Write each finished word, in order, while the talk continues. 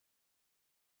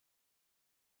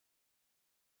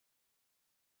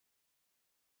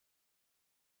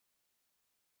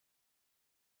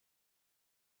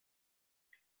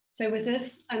So with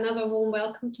this, another warm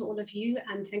welcome to all of you,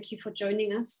 and thank you for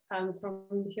joining us from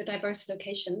your diverse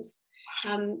locations.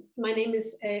 My name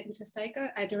is Ute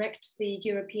Steiger. I direct the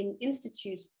European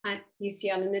Institute at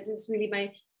UCL, and it is really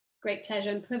my great pleasure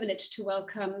and privilege to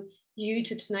welcome you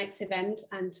to tonight's event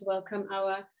and to welcome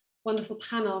our wonderful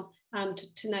panel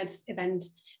to tonight's event.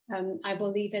 I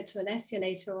will leave it to Olesya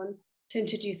later on to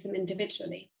introduce them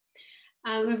individually.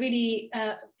 We're really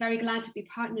very glad to be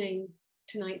partnering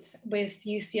tonight with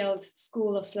UCL's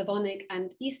School of Slavonic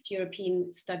and East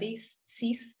European Studies,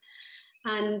 SSEES.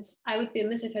 And I would be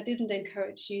amiss if I didn't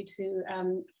encourage you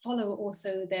to follow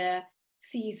also their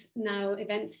SSEES Now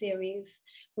event series,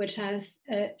 which has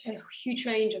a huge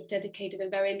range of dedicated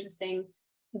and very interesting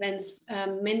events,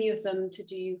 many of them to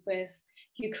do with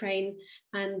Ukraine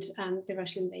and the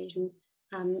Russian invasion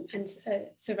and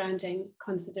surrounding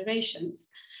considerations.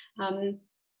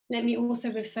 Let me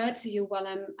also refer to you while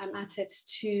I'm at it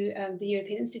to the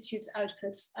European Institute's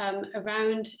outputs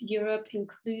around Europe,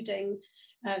 including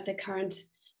the current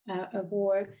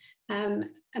war,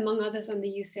 among others on the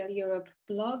UCL Europe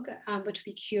blog, which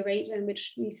we curate and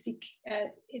which we seek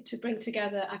to bring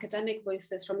together academic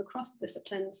voices from across the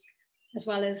disciplines, as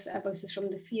well as voices from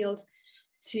the field,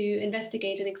 to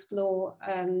investigate and explore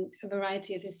a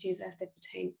variety of issues as they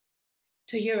pertain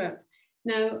to Europe.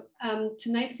 Now,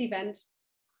 tonight's event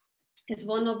is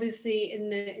one obviously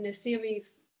in a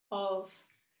series of,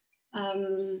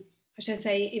 I should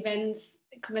say, events,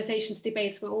 conversations,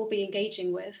 debates we'll all be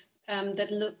engaging with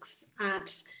that looks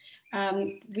at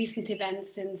recent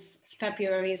events since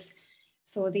February,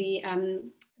 so the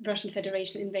Russian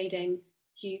Federation invading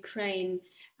Ukraine.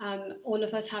 All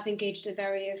of us have engaged in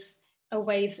various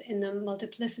ways in a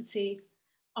multiplicity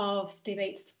of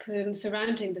debates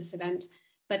surrounding this event.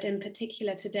 But in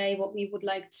particular today, what we would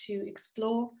like to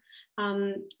explore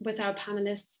with our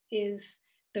panelists is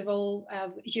the role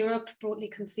Europe, broadly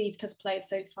conceived, has played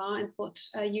so far, and what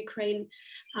Ukraine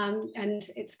and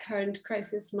its current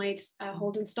crisis might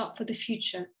hold in stock for the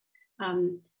future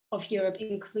of Europe,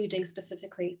 including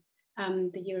specifically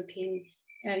the European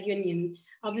Union.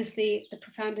 Obviously, the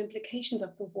profound implications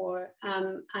of the war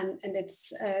and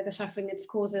its the suffering it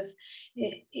causes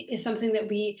is something that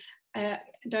we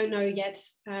don't know yet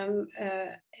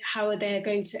how they're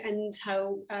going to end,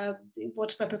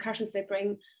 what repercussions they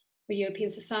bring for European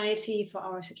society, for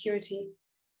our security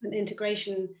and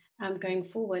integration going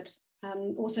forward.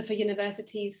 Also for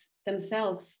universities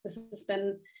themselves, this has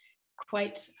been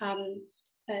quite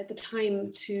the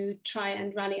time to try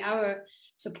and rally our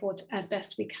support as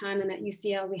best we can. And at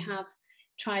UCL, we have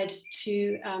tried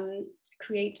to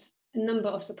create a number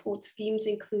of support schemes,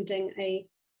 including a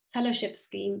fellowship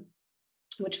scheme,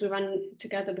 which we run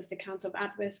together with the Council of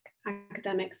At-Risk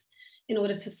Academics in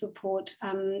order to support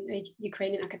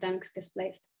Ukrainian academics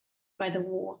displaced by the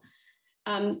war.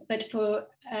 But for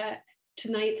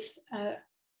tonight's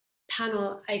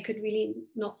panel, I could really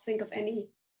not think of any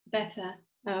better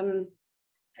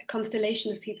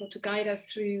constellation of people to guide us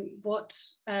through what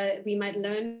we might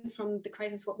learn from the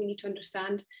crisis, what we need to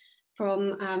understand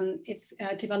from its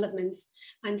developments.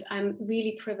 And I'm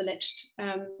really privileged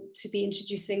to be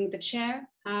introducing the chair,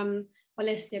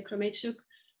 Olesya Khromeychuk,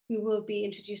 who will be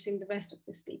introducing the rest of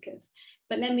the speakers.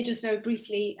 But let me just very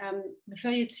briefly refer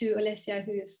you to Olesya,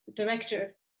 who is the director of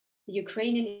the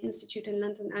Ukrainian Institute in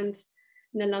London and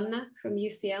an alumna from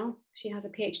UCL. She has a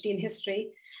PhD in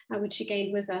history, which she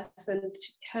gained with us. And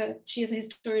she is a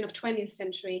historian of 20th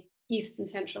century East and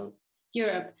Central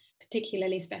Europe,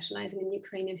 particularly specializing in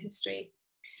Ukrainian history.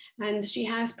 And she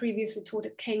has previously taught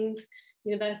at King's,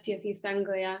 University of East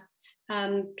Anglia,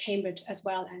 Cambridge, as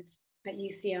well as at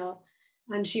UCL.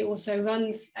 And she also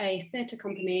runs a theatre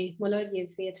company,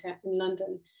 Monnet Theatre in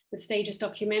London, that stages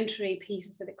documentary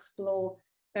pieces that explore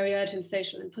very urgent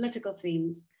social and political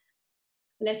themes.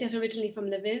 Olesya is originally from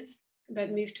Lviv,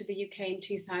 but moved to the UK in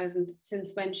 2000,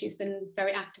 since when she's been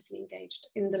very actively engaged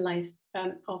in the life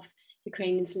of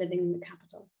Ukrainians living in the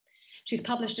capital. She's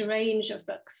published a range of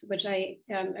books, which I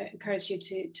encourage you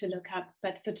to look up.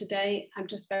 But for today, I'm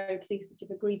just very pleased that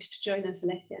you've agreed to join us,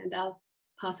 Olesya, and I'll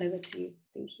pass over to you.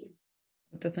 Thank you.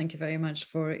 Thank you very much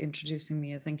for introducing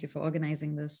me. Thank you for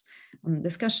organizing this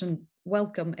discussion.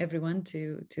 Welcome everyone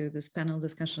to this panel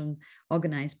discussion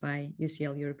organized by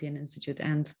UCL European Institute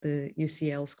and the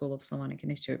UCL School of Slavonic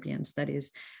and East European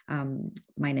Studies.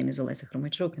 My name is Olesya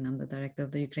Khromeychuk and I'm the director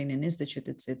of the Ukrainian Institute.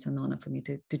 It's an honor for me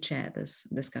to chair this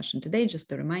discussion today. Just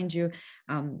to remind you,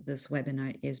 this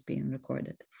webinar is being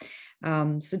recorded.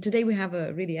 So today we have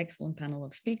a really excellent panel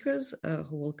of speakers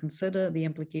who will consider the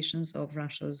implications of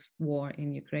Russia's war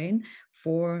in Ukraine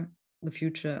for the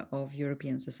future of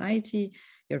European society,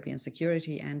 European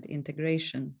security and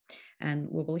integration. And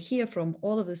we will hear from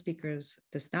all of the speakers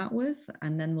to start with,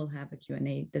 and then we'll have a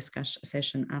Q&A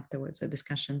session afterwards, a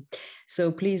discussion. So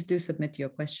please do submit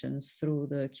your questions through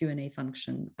the Q&A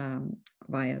function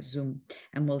via Zoom,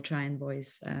 and we'll try and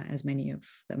voice as many of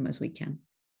them as we can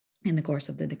in the course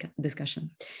of the discussion.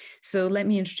 So let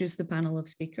me introduce the panel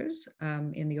of speakers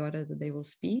in the order that they will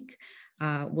speak.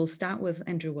 We'll start with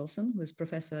Andrew Wilson, who is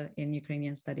Professor in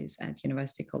Ukrainian Studies at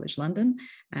University College London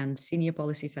and Senior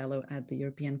Policy Fellow at the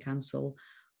European Council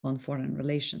on Foreign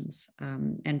Relations.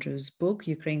 Andrew's book,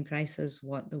 Ukraine Crisis,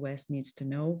 What the West Needs to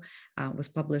Know, was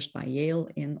published by Yale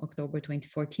in October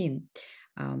 2014.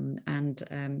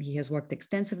 He has worked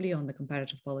extensively on the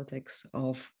comparative politics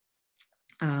of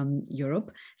Europe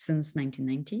since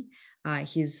 1990.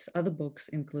 His other books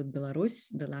include Belarus,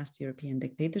 The Last European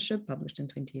Dictatorship, published in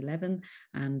 2011,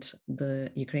 and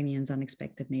The Ukrainians'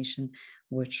 Unexpected Nation,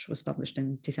 which was published in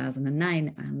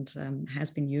 2009 and has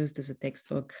been used as a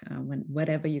textbook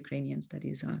wherever Ukrainian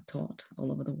studies are taught all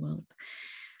over the world.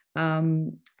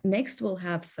 Next, we'll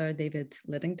have Sir David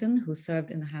Lidington, who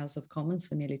served in the House of Commons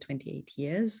for nearly 28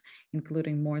 years,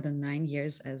 including more than 9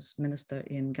 years as minister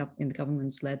in the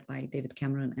governments led by David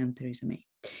Cameron and Theresa May.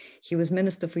 He was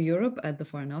Minister for Europe at the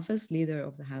Foreign Office, Leader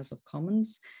of the House of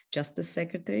Commons, Justice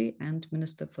Secretary, and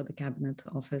Minister for the Cabinet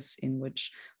Office, in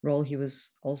which role he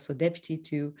was also Deputy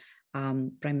to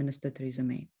Prime Minister Theresa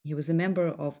May. He was a member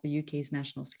of the UK's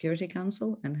National Security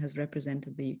Council and has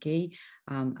represented the UK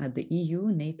at the EU,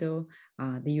 NATO,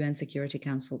 the UN Security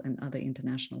Council, and other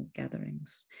international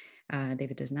gatherings.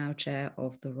 David is now chair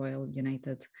of the Royal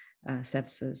United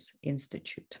Services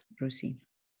Institute, RUSI.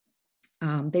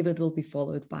 David will be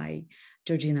followed by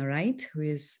Georgina Wright, who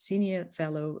is Senior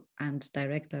Fellow and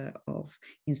Director of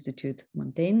Institute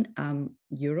Monnet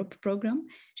Europe Program.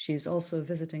 She is also a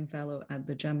visiting fellow at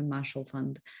the German Marshall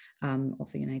Fund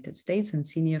of the United States and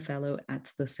Senior Fellow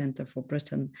at the Center for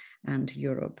Britain and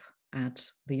Europe at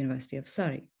the University of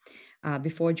Surrey.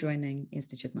 Before joining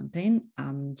Institute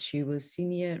Monnet, she was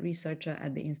Senior Researcher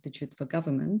at the Institute for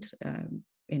Government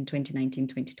in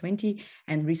 2019-2020,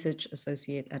 and Research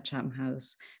Associate at Chatham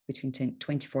House between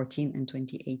 2014 and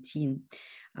 2018.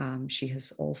 She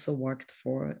has also worked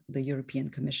for the European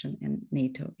Commission and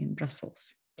NATO in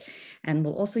Brussels. And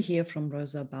we'll also hear from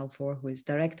Rosa Balfour, who is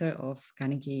Director of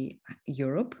Carnegie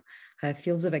Europe. Her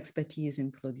fields of expertise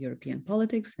include European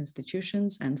politics,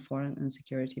 institutions, and foreign and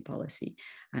security policy.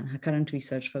 And her current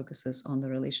research focuses on the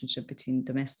relationship between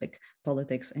domestic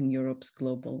politics and Europe's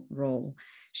global role.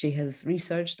 She has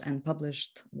researched and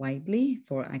published widely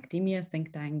for academia,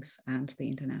 think tanks, and the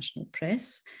international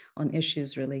press on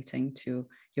issues relating to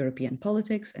European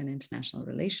politics and international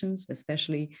relations,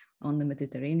 especially on the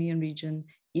Mediterranean region,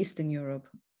 Eastern Europe,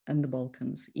 and the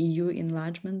Balkans, EU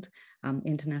enlargement,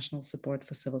 international support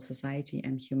for civil society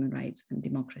and human rights and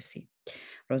democracy.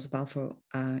 Rosa Balfour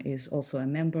is also a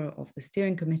member of the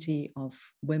steering committee of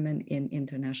Women in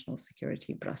International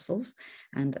Security Brussels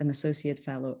and an associate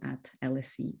fellow at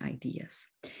LSE Ideas.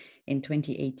 In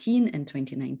 2018 and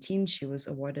 2019, she was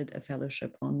awarded a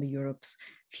fellowship on the Europe's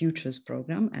Futures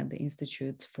program at the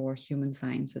Institute for Human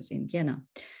Sciences in Vienna.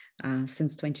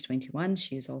 Since 2021,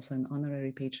 she is also an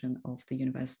honorary patron of the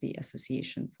University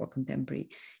Association for Contemporary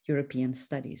European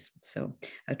Studies. So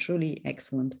a truly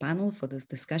excellent panel for this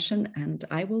discussion. And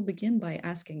I will begin by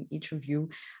asking each of you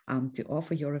to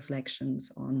offer your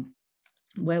reflections on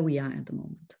where we are at the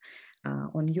moment.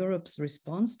 On Europe's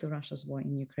response to Russia's war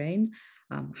in Ukraine,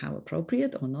 how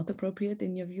appropriate or not appropriate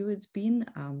in your view it's been,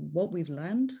 what we've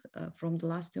learned from the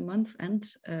last 2 months, and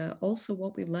also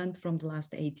what we've learned from the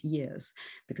last 8 years,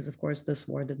 because of course this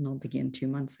war did not begin 2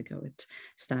 months ago, it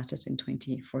started in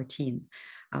 2014.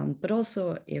 But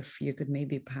also if you could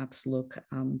maybe perhaps look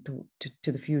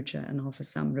to the future and offer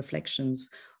some reflections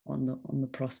on the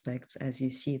prospects as you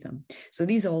see them. So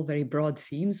these are all very broad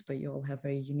themes, but you all have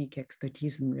very unique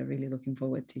expertise, and we're really looking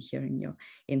forward to hearing your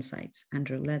insights.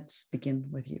 Andrew, let's begin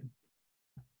with you.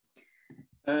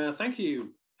 Thank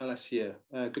you, Olesya.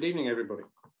 Good evening, everybody.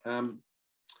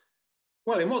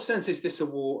 Well, in what sense is this a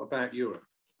war about Europe?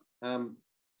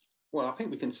 Well, I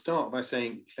think we can start by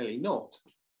saying clearly not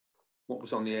what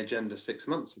was on the agenda 6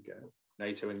 months ago,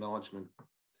 NATO enlargement,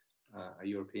 a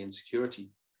European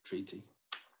security treaty.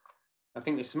 I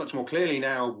think this is much more clearly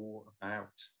now a war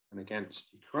about and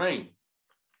against Ukraine,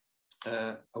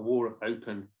 a war of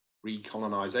open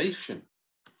recolonization.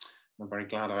 I'm very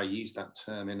glad I used that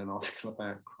term in an article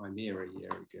about Crimea a year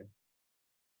ago.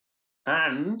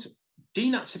 And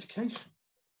denazification.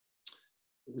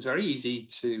 It was very easy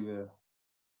to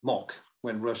mock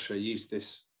when Russia used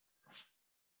this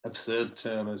absurd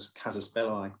term as casus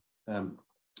belli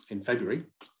in February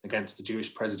against the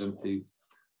Jewish president who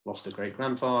lost a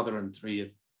great-grandfather and 3 of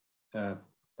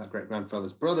that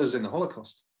great-grandfather's brothers in the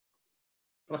Holocaust.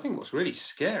 But I think what's really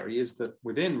scary is that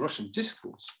within Russian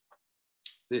discourse,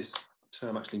 this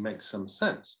term actually makes some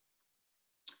sense.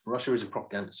 Russia is a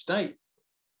propaganda state.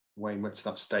 The way in which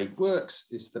that state works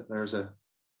is that there is a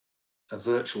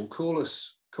virtual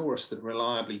chorus that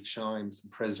reliably chimes the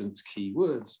president's key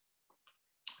words.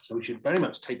 So we should very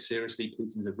much take seriously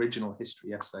Putin's original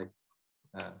history essay,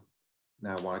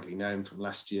 now widely known from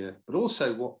last year, but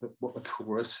also what the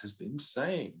chorus has been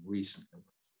saying recently.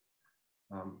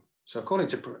 So according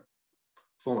to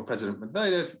former President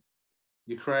Medvedev,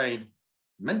 Ukraine,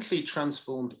 mentally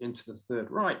transformed into the Third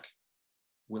Reich,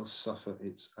 will suffer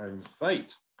its own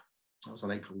fate. That was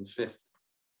on April the 5th.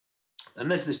 And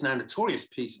there's this now notorious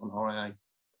piece on RIA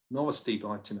Novosti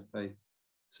by Timothy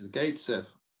Sergeytsev,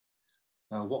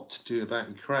 What to Do About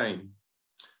Ukraine.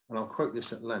 And I'll quote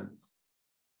this at length.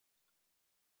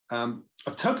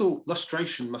 A total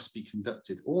lustration must be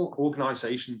conducted. All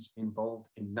organizations involved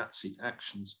in Nazi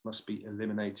actions must be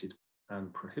eliminated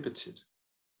and prohibited.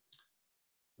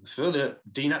 The further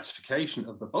denazification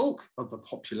of the bulk of the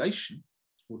population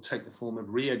will take the form of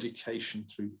re-education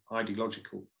through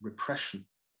ideological repression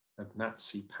of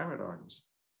Nazi paradigms.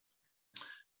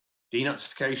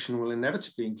 Denazification will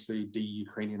inevitably include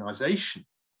de-Ukrainianization,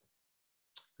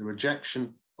 the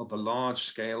rejection of the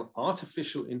large-scale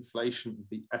artificial inflation of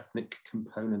the ethnic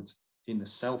component in the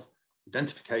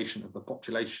self-identification of the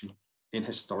population in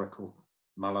historical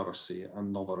Malorussia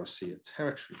and Novorossiya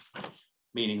territories,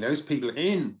 meaning those people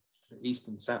in the east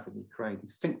and south of Ukraine who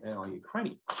think they are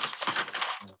Ukrainian.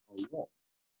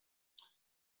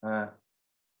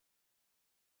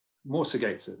 More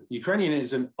Sergeytsev, Ukrainian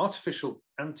is an artificial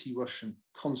anti-Russian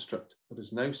construct that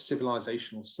has no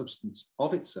civilizational substance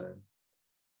of its own.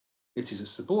 It is a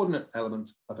subordinate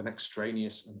element of an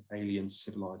extraneous and alien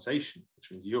civilization,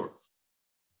 which means Europe.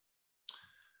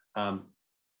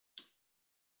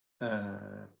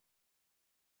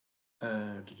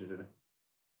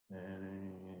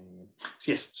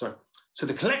 Yes, sorry. So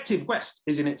the collective West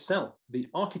is in itself the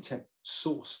architect,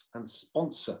 source, and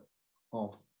sponsor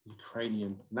of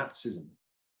Ukrainian Nazism.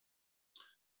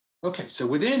 Okay, so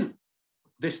within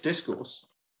this discourse,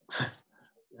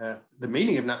 the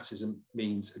meaning of Nazism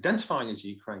means identifying as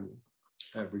Ukrainian,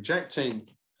 rejecting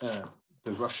the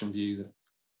Russian view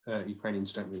that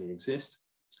Ukrainians don't really exist,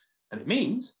 and it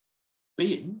means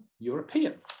being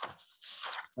European.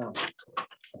 A kind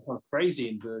of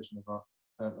Frasian version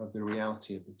of the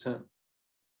reality of the term.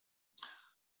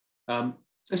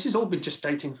 This has all been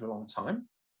gestating for a long time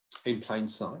in plain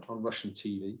sight on Russian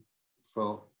TV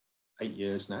for 8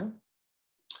 years now.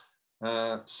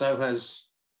 So has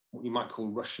what you might call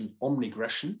Russian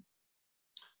omnigression.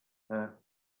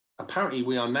 Apparently,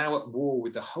 we are now at war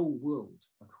with the whole world,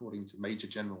 according to Major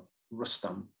General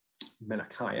Rustam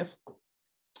Menakayev.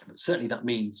 But certainly that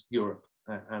means Europe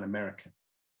and America.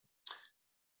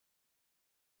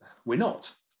 We're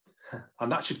not,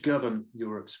 and that should govern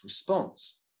Europe's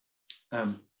response.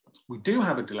 We do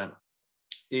have a dilemma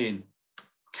in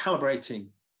calibrating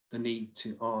the need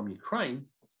to arm Ukraine,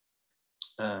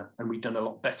 and we've done a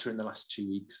lot better in the last 2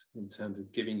 weeks in terms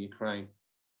of giving Ukraine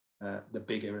the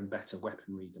bigger and better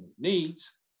weaponry than it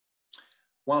needs,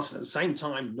 whilst at the same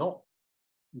time not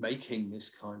making this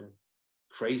kind of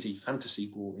crazy fantasy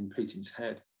war in Putin's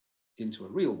head into a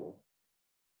real war,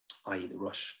 i.e. the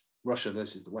Russia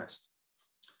versus the West.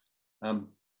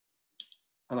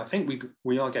 And I think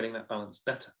we are getting that balance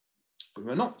better, but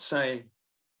we're not saying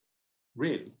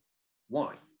really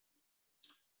why.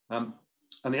 And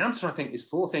the answer, I think, is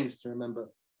 4 things to remember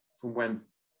from when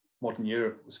modern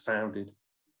Europe was founded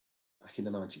back in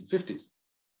the 1950s.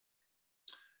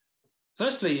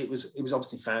 Firstly, it was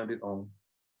obviously founded on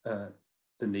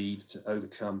the need to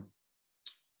overcome,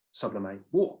 sublimate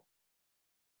war.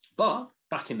 But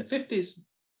back in the 50s,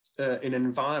 in an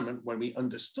environment when we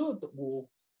understood that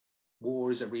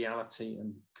war is a reality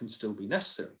and can still be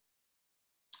necessary.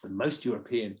 And most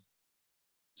European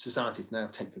societies now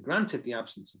take for granted the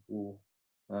absence of war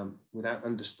without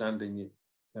understanding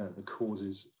the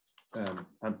causes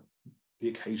and the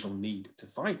occasional need to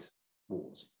fight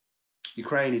wars.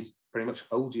 Ukraine is very much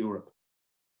old Europe,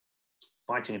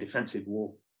 fighting a defensive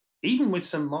war, even with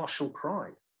some martial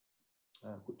pride,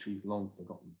 which we've long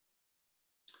forgotten.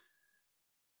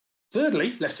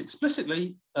 Thirdly, less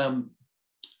explicitly, in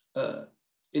the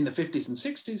 50s and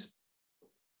 60s,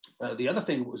 the other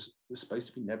thing was supposed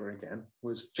to be never again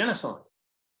was genocide.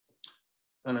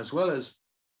 And as well as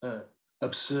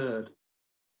absurd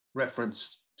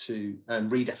reference to and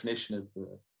redefinition of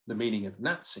the meaning of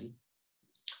Nazi,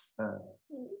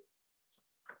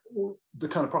 the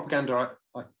kind of propaganda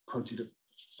I quoted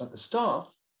at the start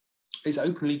is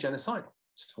openly genocidal.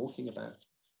 It's talking about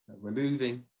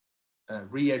removing,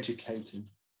 re-educating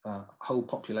whole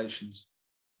populations.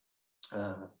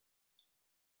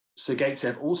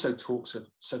 Sergeytsev also talks of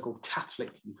so-called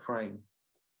Catholic Ukraine.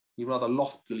 He rather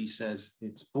loftily says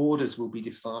its borders will be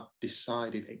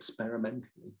decided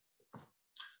experimentally.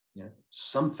 Yeah,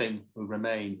 something will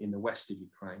remain in the west of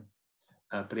Ukraine,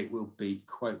 but it will be,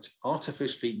 quote,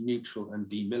 artificially neutral and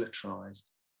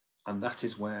demilitarized. And that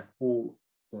is where all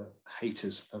the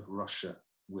haters of Russia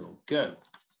will go.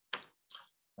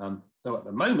 Though at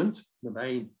the moment, the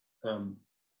main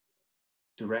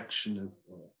direction of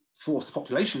forced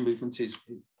population movement is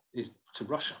to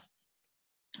Russia.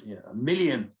 Yeah, 1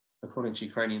 million, according to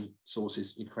Ukrainian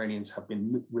sources, Ukrainians have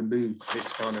been removed from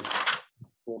this kind of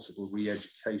forcible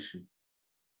re-education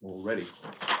already.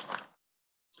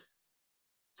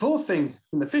 Fourth thing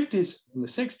from the 50s and the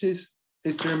 60s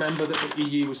is to remember that the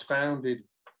EU was founded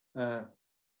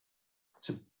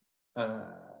to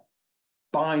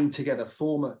bind together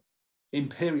former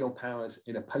imperial powers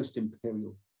in a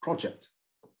post-imperial project.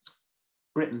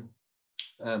 Britain,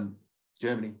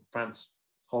 Germany, France,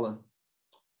 Holland,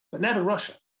 but never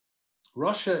Russia.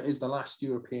 Russia is the last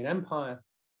European empire,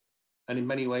 and in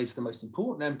many ways the most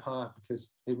important empire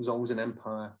because it was always an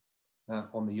empire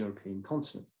on the European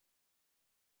continent.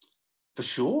 For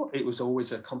sure, it was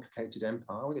always a complicated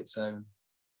empire with its own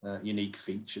unique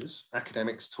features.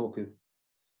 Academics talk of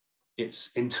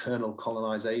its internal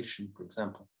colonization, for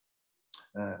example.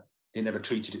 It never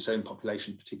treated its own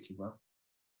population particularly well.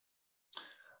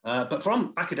 But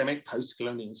from academic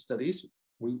post-colonial studies,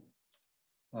 we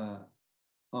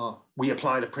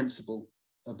apply the principle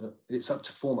that it's up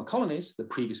to former colonies, the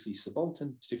previously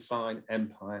subaltern, to define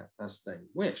empire as they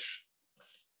wish.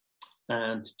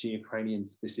 And to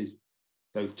Ukrainians, this is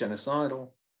both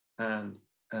genocidal and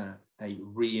a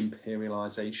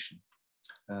re-imperialization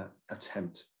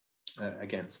attempt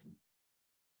against them.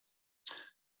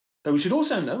 Though we should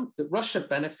also note that Russia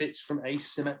benefits from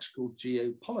asymmetrical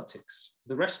geopolitics.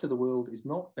 The rest of the world is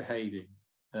not behaving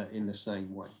in the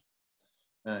same way.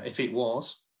 If it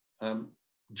was,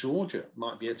 Georgia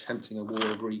might be attempting a war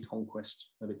of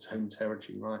reconquest of its home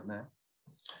territory right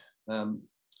now.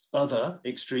 Other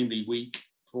extremely weak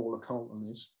former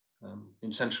colonies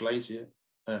in Central Asia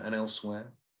and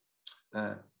elsewhere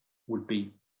would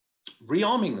be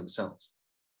rearming themselves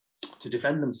to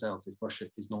defend themselves if Russia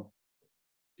is not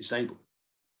disabled.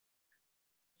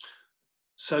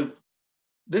 So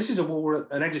this is a war,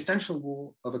 an existential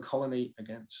war of a colony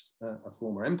against a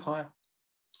former empire.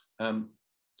 The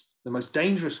most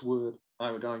dangerous word,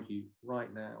 I would argue,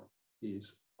 right now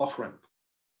is off-ramp.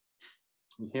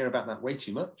 We hear about that way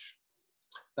too much.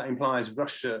 That implies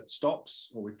Russia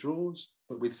stops or withdraws,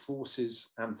 but with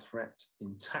forces and threat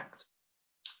intact,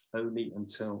 only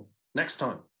until next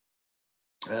time.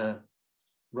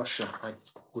 Russia, I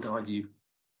would argue,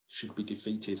 should be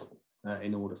defeated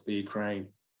in order for Ukraine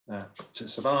to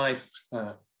survive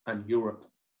and Europe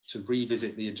to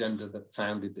revisit the agenda that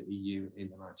founded the EU in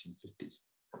the 1950s.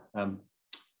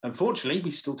 Unfortunately,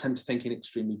 we still tend to think in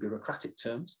extremely bureaucratic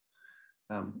terms.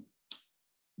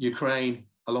 Ukraine,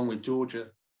 along with Georgia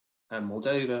and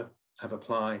Moldova, have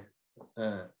applied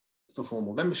for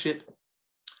formal membership.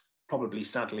 Probably,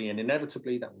 sadly and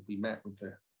inevitably, that will be met with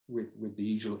the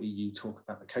usual EU talk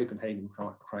about the Copenhagen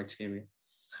criteria,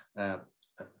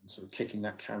 sort of kicking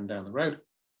that can down the road.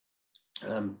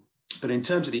 But in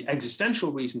terms of the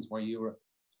existential reasons why Europe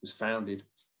was founded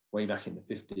way back in the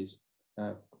 50s,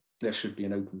 there should be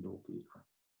an open door for Ukraine.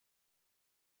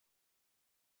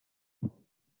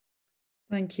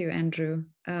 Thank you, Andrew.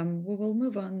 We will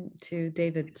move on to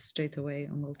David straight away,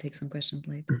 and we'll take some questions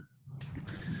later.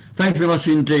 Thank you very much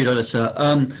indeed, Olesya.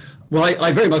 Well,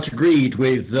 I very much agreed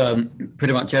with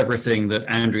pretty much everything that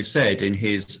Andrew said in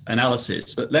his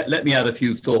analysis, but let me add a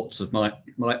few thoughts of my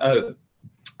own.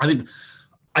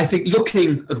 I think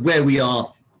looking at where we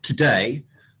are today,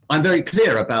 I'm very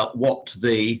clear about what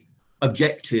the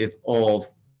objective of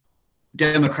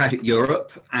democratic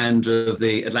Europe and of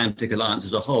the Atlantic Alliance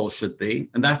as a whole should be,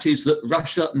 and that is that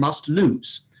Russia must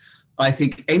lose. I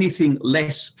think anything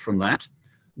less from that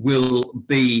will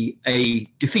be a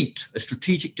defeat, a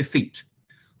strategic defeat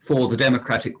for the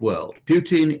democratic world.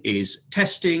 Putin is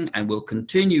testing and will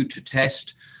continue to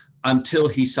test until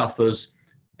he suffers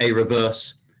a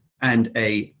reverse and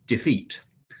a defeat.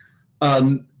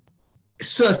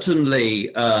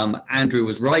 Certainly, Andrew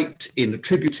was right in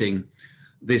attributing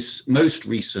this most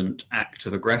recent act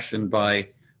of aggression by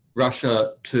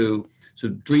Russia to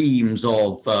sort of dreams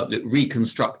of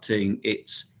reconstructing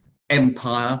its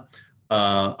empire.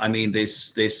 I mean,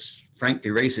 this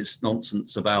frankly racist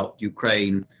nonsense about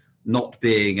Ukraine not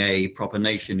being a proper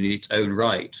nation in its own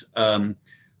right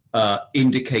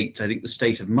indicates, I think, the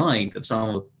state of mind of some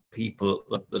of the people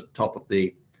at the top of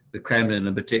the Kremlin,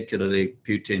 and particularly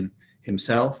Putin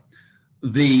himself.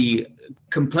 The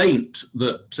complaint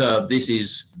that this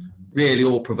is really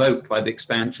all provoked by the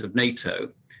expansion of NATO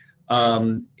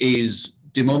is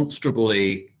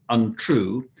demonstrably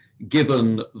untrue,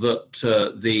 given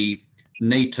that the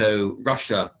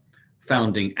NATO-Russia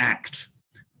Founding Act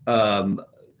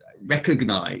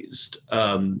recognized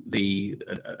the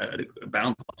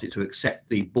bound parties to accept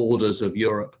the borders of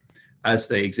Europe as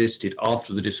they existed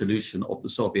after the dissolution of the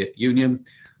Soviet Union.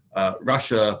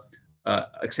 Russia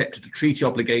accepted a treaty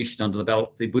obligation under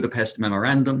the Budapest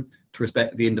Memorandum to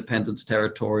respect the independence,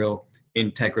 territorial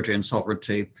integrity and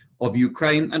sovereignty of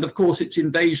Ukraine. And of course, its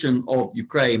invasion of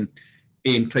Ukraine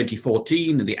in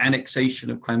 2014 and the annexation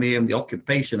of Crimea and the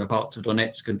occupation of parts of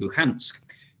Donetsk and Luhansk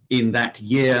in that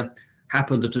year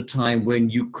happened at a time when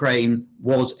Ukraine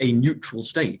was a neutral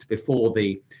state before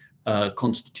the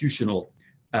constitutional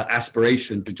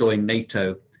aspiration to join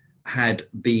NATO had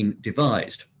been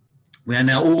devised. We are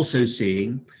now also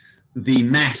seeing the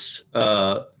mass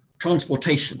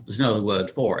transportation, there's no other word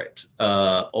for it,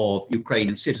 of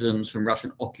Ukrainian citizens from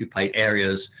Russian occupied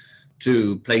areas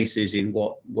to places in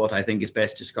what I think is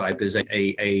best described as a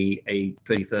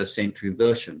 21st century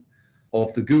version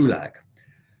of the Gulag.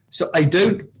 So I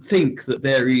don't think that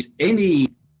there is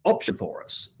any option for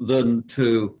us than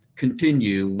to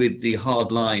continue with the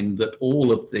hard line that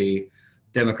all of the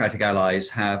democratic allies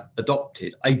have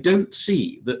adopted. I don't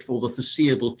see that for the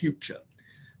foreseeable future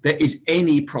there is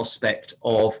any prospect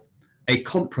of a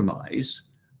compromise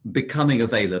becoming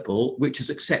available which is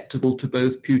acceptable to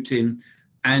both Putin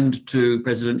and to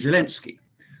President Zelensky.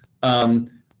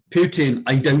 Putin,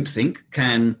 I don't think,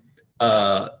 can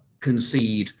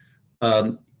concede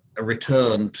a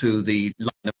return to the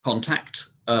line of contact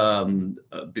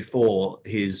before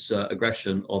his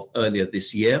aggression of earlier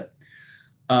this year.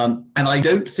 And I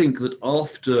don't think that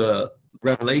after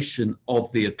revelation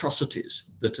of the atrocities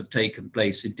that have taken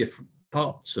place in different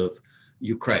parts of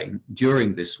Ukraine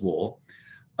during this war,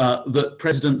 that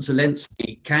President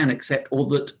Zelensky can accept, or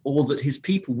that his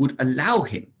people would allow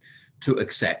him to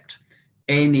accept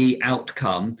any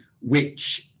outcome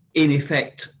which in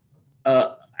effect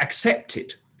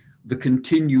accepted the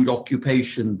continued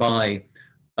occupation by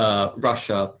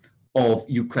Russia of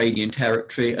Ukrainian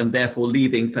territory, and therefore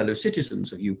leaving fellow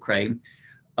citizens of Ukraine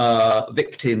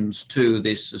victims to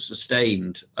this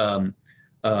sustained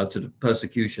sort of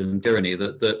persecution and tyranny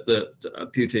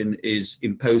that Putin is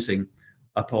imposing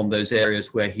upon those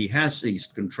areas where he has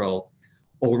seized control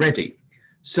already.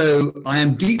 So I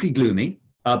am deeply gloomy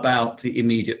about the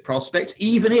immediate prospects,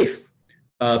 even if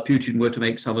Putin were to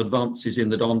make some advances in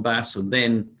the Donbass and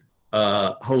then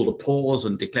hold a pause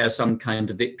and declare some kind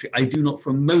of victory. I do not for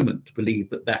a moment believe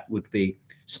that that would be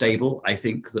stable. I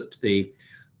think that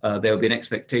there will be an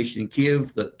expectation in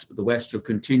Kiev that the West will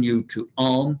continue to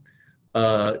arm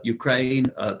Ukraine.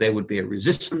 There would be a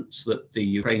resistance that the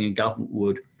Ukrainian government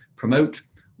would promote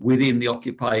within the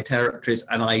occupied territories,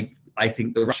 and I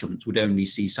think the Russians would only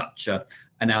see such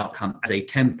an outcome as a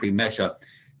temporary measure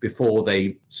before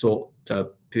they sought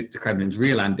the Kremlin's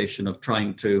real ambition of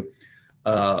trying to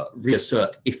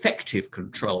reassert effective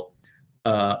control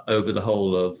over the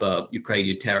whole of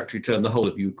Ukrainian territory, turn the whole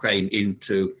of Ukraine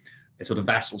into a sort of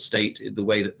vassal state in the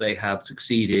way that they have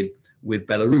succeeded with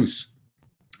Belarus.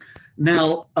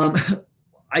 Now,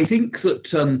 I think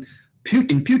that in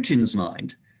Putin's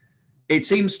mind, it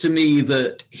seems to me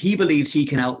that he believes he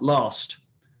can outlast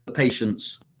the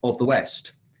patience of the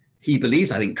West. He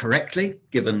believes, I think correctly,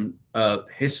 given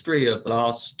history of the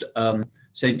last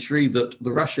century, that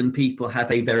the Russian people have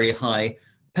a very high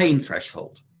pain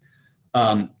threshold.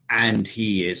 And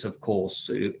he is, of course,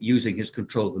 using his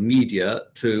control of the media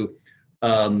to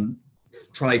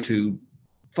try to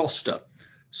foster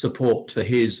support for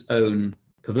his own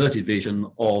perverted vision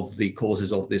of the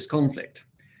causes of this conflict.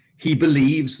 He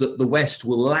believes that the West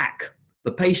will lack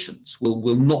the patience,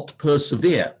 will not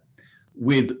persevere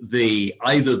with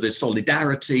either the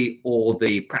solidarity or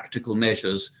the practical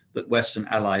measures that Western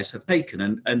allies have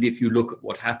taken. And if you look at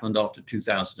what happened after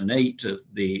 2008, of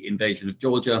the invasion of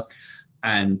Georgia,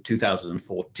 and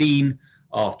 2014,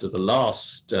 after the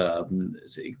last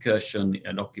incursion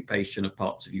and occupation of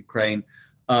parts of Ukraine,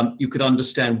 you could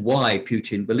understand why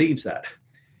Putin believes that.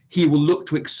 He will look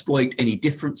to exploit any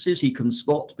differences he can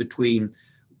spot between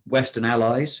Western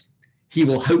allies. He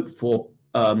will hope for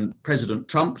President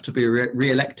Trump to be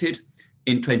re-elected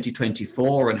in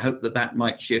 2024 and hope that that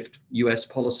might shift US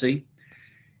policy.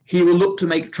 he will look to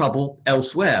make trouble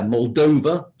elsewhere.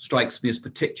 Moldova strikes me as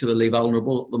particularly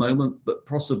vulnerable at the moment, but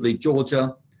possibly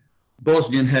Georgia,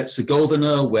 Bosnia and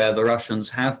Herzegovina, where the Russians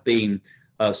have been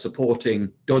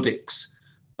supporting Dodik's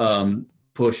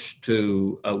push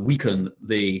to weaken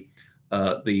the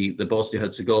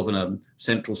Bosnia-Herzegovina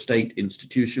central state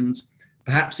institutions,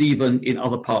 perhaps even in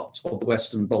other parts of the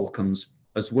Western Balkans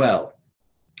as well.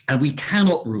 And we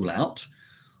cannot rule out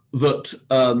that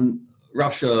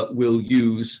Russia will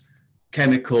use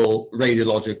chemical,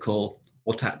 radiological,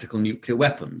 or tactical nuclear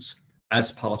weapons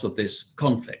as part of this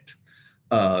conflict.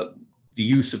 The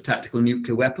use of tactical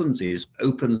nuclear weapons is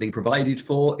openly provided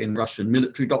for in Russian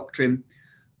military doctrine,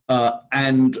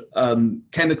 and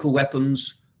chemical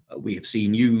weapons we have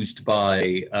seen used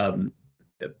by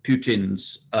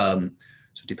Putin's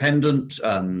dependent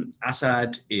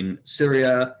Assad in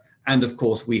Syria, and of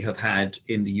course we have had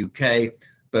in the UK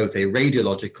both a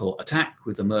radiological attack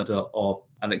with the murder of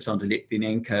Alexander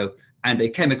Litvinenko and a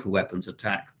chemical weapons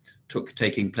attack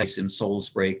taking place in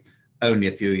Salisbury only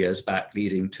a few years back,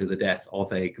 leading to the death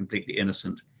of a completely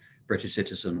innocent British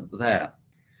citizen there.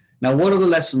 Now, what are the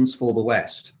lessons for the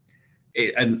West?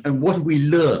 And what have we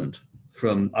learned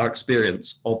from our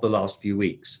experience of the last few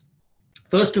weeks?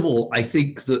 First of all, I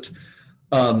think that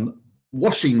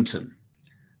Washington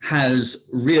has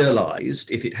realized,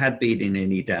 if it had been in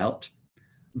any doubt,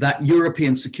 that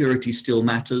European security still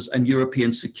matters, and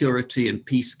European security and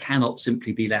peace cannot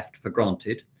simply be left for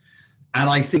granted. And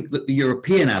I think that the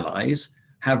European allies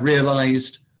have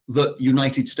realized that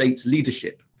United States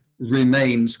leadership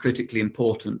remains critically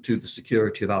important to the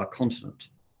security of our continent.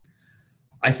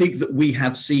 I think that we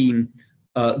have seen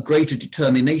greater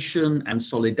determination and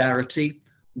solidarity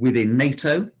within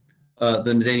NATO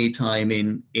than at any time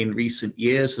in recent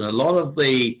years. And a lot of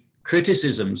the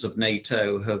criticisms of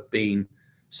NATO have been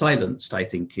silenced, I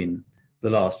think, in the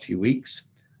last few weeks.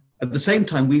 At the same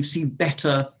time, we've seen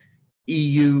better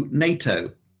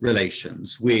EU-NATO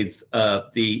relations with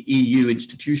the EU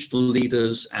institutional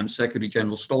leaders and Secretary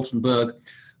General Stoltenberg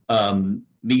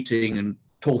meeting and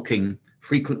talking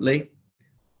frequently.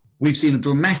 We've seen a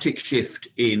dramatic shift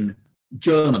in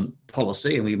German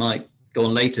policy, and we might go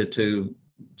on later to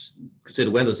consider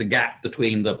whether there's a gap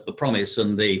between the promise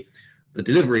and the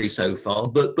delivery so far.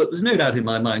 But there's no doubt in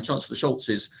my mind Chancellor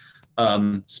Scholz's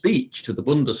speech to the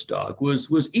Bundestag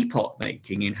was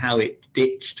epoch-making in how it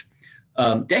ditched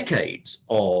decades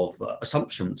of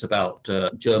assumptions about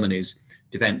Germany's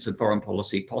defence and foreign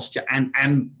policy posture,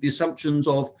 and the assumptions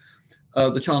of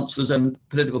the Chancellor's own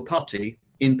political party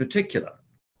in particular.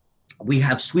 We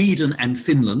have Sweden and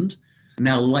Finland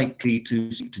now likely to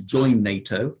join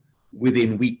NATO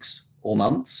within weeks or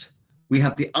months. We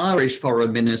have the Irish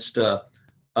Foreign Minister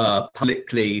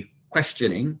publicly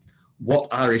questioning what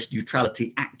Irish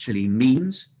neutrality actually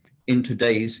means in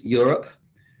today's Europe.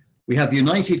 We have the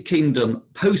United Kingdom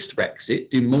post-Brexit,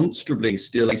 demonstrably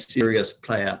still a serious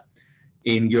player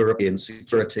in European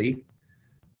security,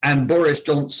 and Boris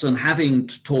Johnson having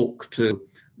to talk to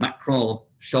Macron,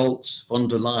 Scholz, von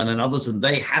der Leyen and others, and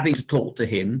they having to talk to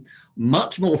him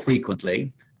much more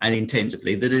frequently and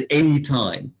intensively than at any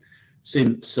time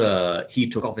since he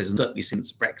took office, and certainly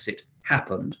since Brexit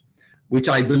happened, which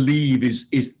I believe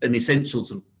is an essential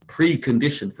sort of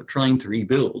precondition for trying to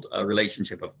rebuild a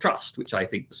relationship of trust, which I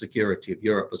think the security of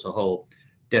Europe as a whole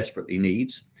desperately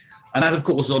needs. And that, of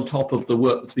course, on top of the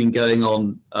work that's been going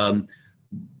on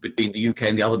between the UK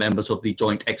and the other members of the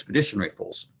Joint Expeditionary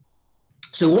Force.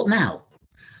 So what now?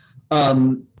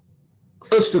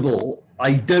 First of all,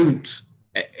 I don't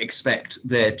expect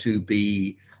there to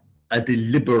be a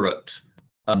deliberate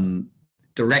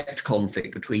direct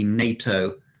conflict between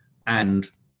NATO and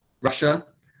Russia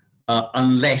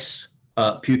unless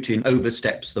Putin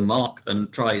oversteps the mark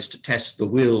and tries to test the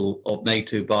will of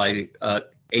NATO by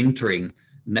entering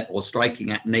or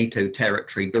striking at NATO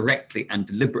territory directly and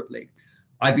deliberately.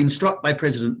 I've been struck by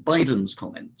President Biden's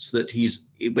comments that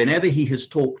whenever he has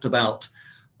talked about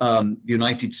the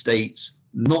United States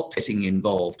not getting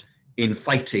involved in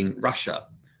fighting Russia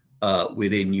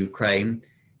within Ukraine,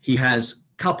 he has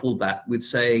coupled that with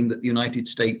saying that the United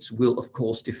States will, of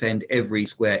course, defend every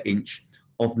square inch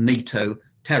of NATO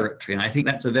territory. And I think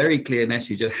that's a very clear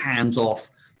message of hands off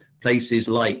places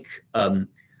like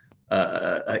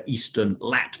eastern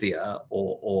Latvia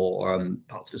or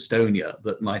parts of Estonia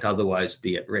that might otherwise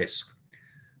be at risk.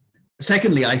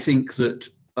 Secondly, I think that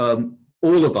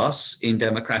all of us in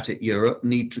democratic Europe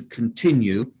need to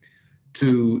continue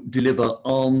to deliver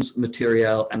arms,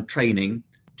 material and training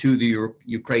to the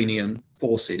Ukrainian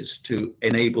forces to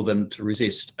enable them to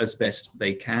resist as best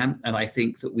they can. And I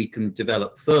think that we can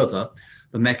develop further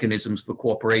the mechanisms for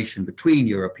cooperation between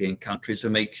European countries to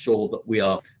make sure that we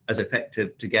are as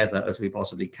effective together as we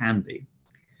possibly can be.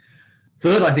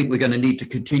 Third, I think we're going to need to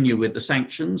continue with the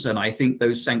sanctions, and I think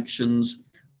those sanctions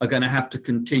are going to have to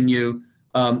continue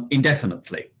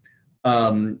indefinitely.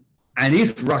 And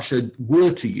if Russia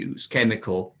were to use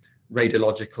chemical,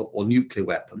 radiological, or nuclear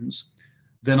weapons,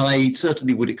 then I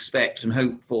certainly would expect and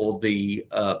hope for the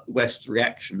West's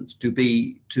reactions to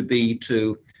be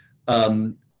to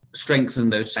strengthen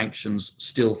those sanctions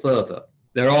still further.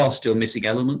 There are still missing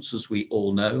elements, as we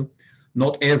all know.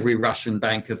 Not every Russian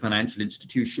bank or financial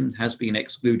institution has been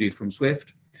excluded from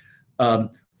SWIFT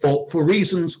for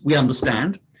reasons we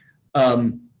understand.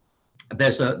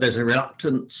 There's a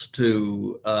reluctance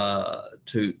to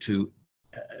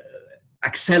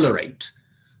accelerate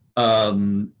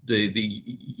the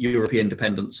European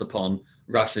dependence upon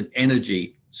Russian energy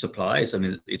supplies. I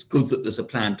mean, it's good that there's a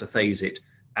plan to phase it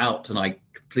out, and I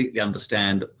completely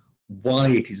understand why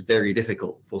it is very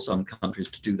difficult for some countries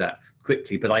to do that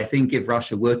quickly. But I think if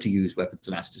Russia were to use weapons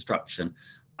of mass destruction,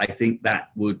 I think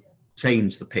that would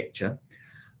change the picture.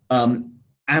 And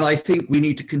I think we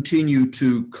need to continue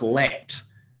to collect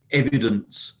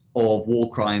evidence of war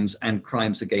crimes and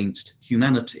crimes against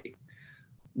humanity.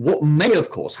 What may, of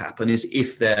course, happen is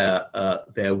if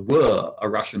there were a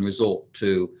Russian resort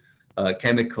to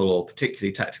chemical or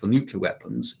particularly tactical nuclear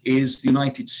weapons, is the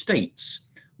United States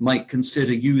might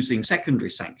consider using secondary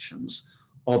sanctions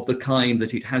of the kind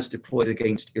that it has deployed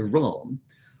against Iran,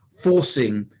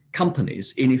 forcing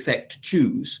companies, in effect, to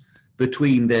choose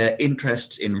between their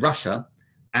interests in Russia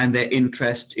and their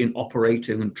interests in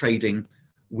operating and trading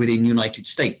within United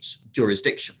States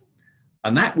jurisdiction.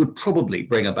 And that would probably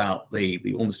bring about the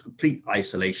almost complete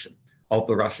isolation of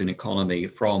the Russian economy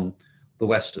from the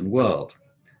Western world.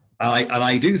 And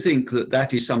I do think that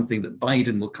that is something that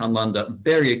Biden will come under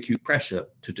very acute pressure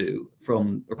to do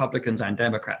from Republicans and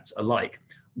Democrats alike,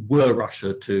 were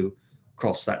Russia to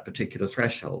cross that particular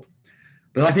threshold.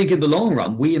 But I think in the long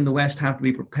run, we in the West have to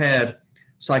be prepared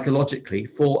psychologically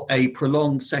for a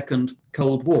prolonged second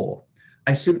Cold War.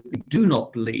 I simply do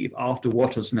not believe, after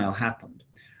what has now happened,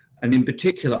 and in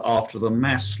particular after the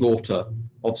mass slaughter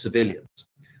of civilians,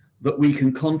 that we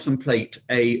can contemplate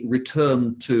a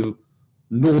return to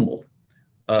normal,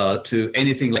 to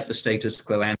anything like the status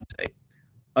quo ante,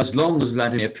 as long as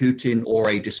Vladimir Putin or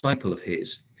a disciple of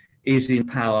his is in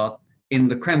power in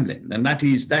the Kremlin. And that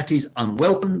is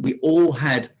unwelcome. We all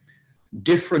had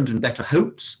different and better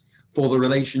hopes for the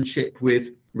relationship with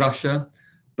Russia,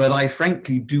 but I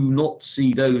frankly do not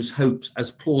see those hopes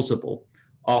as plausible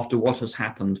after what has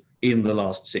happened in the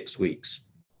last 6 weeks.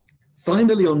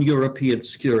 Finally, on European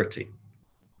security,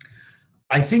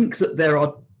 I think that there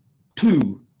are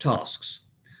two tasks.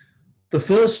 The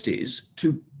first is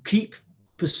to keep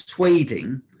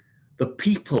persuading the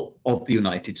people of the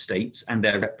United States and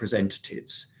their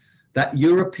representatives that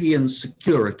European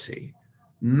security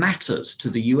matters to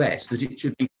the US, that it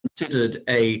should be considered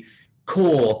a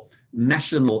core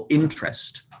national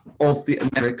interest of the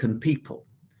American people.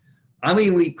 I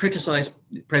mean, we criticize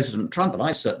President Trump, and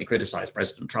I certainly criticized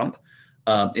President Trump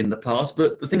in the past,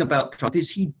 but the thing about Trump is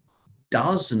he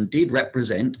does and did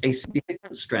represent a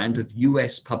significant strand of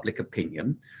US public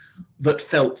opinion that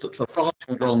felt that for far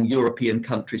too long European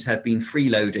countries had been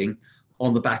freeloading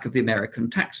on the back of the American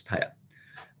taxpayer.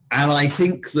 And I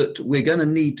think that we're going to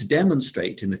need to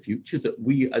demonstrate in the future that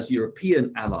we as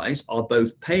European allies are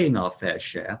both paying our fair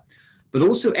share, but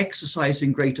also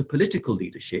exercising greater political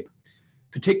leadership,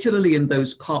 particularly in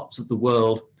those parts of the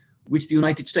world which the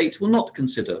United States will not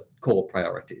consider core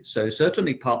priorities. So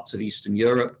certainly parts of Eastern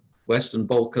Europe, Western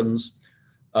Balkans,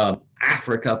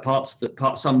 Africa,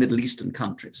 some Middle Eastern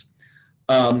countries.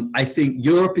 I think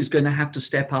Europe is going to have to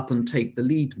step up and take the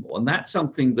lead more. And that's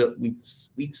something that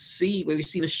we've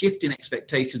seen a shift in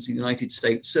expectations in the United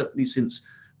States, certainly since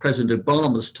President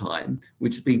Obama's time,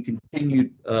 which has been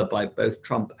continued by both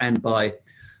Trump and by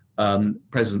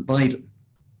President Biden.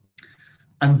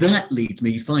 And that leads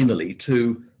me finally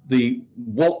to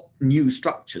what new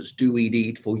structures do we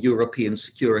need for European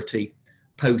security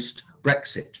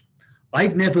post-Brexit?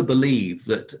 I've never believed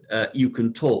that you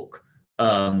can talk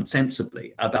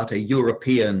sensibly about a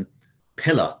European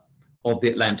pillar of the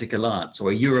Atlantic Alliance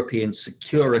or a European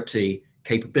security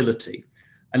capability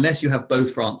unless you have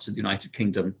both France and the United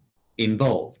Kingdom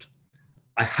involved.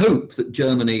 I hope that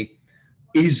Germany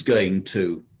is going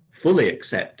to fully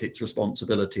accept its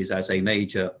responsibilities as a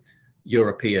major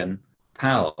European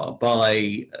power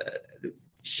by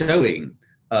showing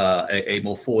a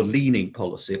more forward-leaning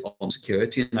policy on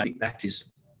security, and I think that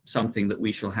is something that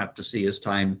we shall have to see as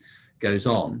time goes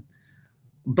on.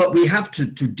 But we have to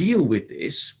deal with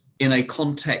this in a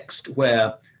context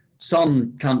where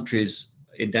some countries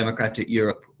in democratic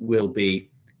Europe will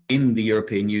be in the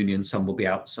European Union, some will be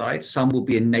outside, some will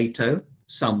be in NATO,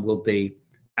 some will be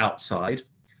outside,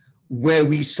 where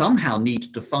we somehow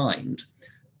need to find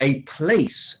a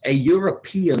place, a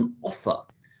European offer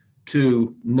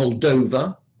to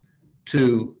Moldova,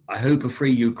 to, I hope, a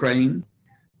free Ukraine,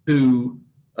 to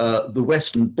the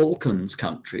Western Balkans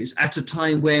countries, at a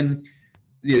time when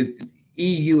the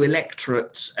EU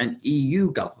electorates and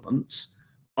EU governments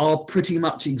are pretty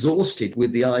much exhausted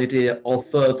with the idea of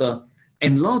further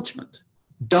enlargement.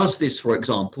 Does this, for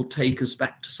example, take us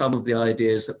back to some of the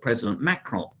ideas that President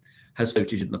Macron has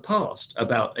voted in the past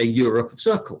about a Europe of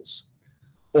circles,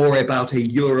 or about a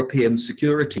European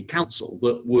Security Council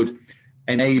that would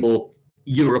enable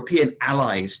European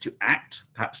allies to act,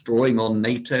 perhaps drawing on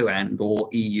NATO and or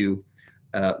EU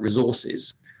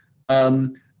resources,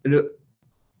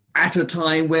 at a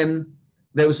time when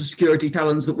there was a security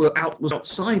challenge that was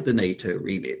outside the NATO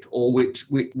remit, or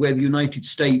where the United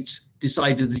States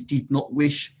decided that it did not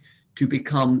wish to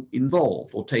become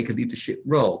involved or take a leadership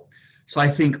role. So I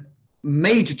think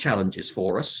major challenges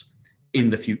for us in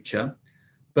the future,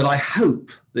 but I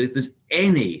hope that if there's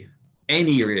any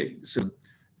sort of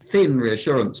thin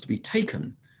reassurance to be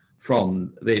taken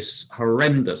from this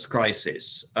horrendous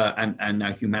crisis and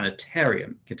now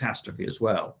humanitarian catastrophe as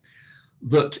well,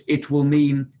 that it will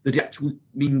mean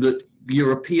that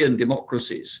European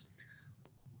democracies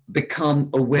become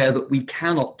aware that we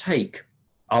cannot take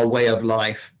our way of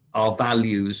life, our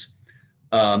values,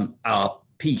 our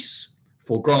peace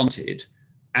for granted,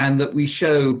 and that we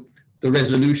show the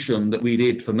resolution that we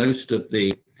did for most of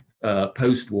the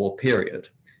post-war period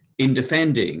in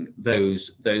defending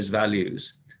those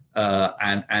values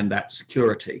and that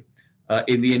security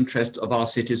in the interest of our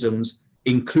citizens,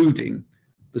 including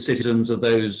the citizens of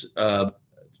those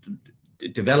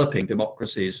developing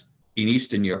democracies in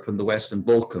Eastern Europe and the Western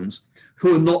Balkans,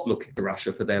 who are not looking to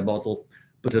Russia for their model,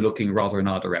 but are looking rather in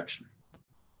our direction.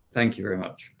 Thank you very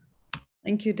much.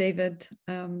 Thank you, David.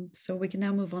 So we can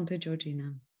now move on to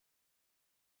Georgina.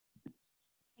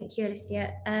 Thank you,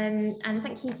 Olesya, and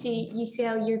thank you to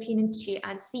UCL European Institute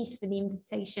and SSEES for the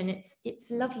invitation. It's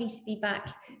lovely to be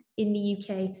back in the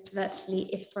UK virtually,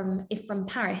 if from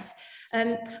Paris.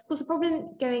 Of course, the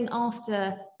problem going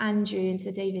after Andrew and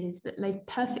Sir David is that they've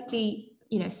perfectly,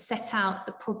 set out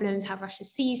the problems, how Russia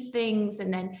sees things,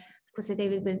 and then of course, Sir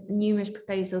David with numerous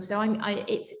proposals. So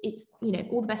it's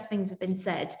all the best things have been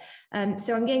said.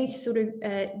 So I'm going to sort of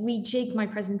rejig my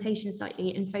presentation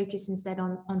slightly and focus instead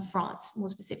on France more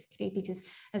specifically, because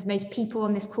as most people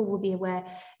on this call will be aware,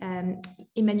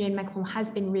 Emmanuel Macron has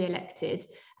been re-elected,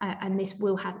 and this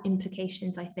will have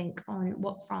implications, I think, on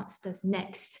what France does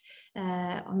next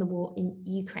on the war in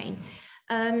Ukraine.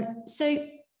 So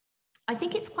I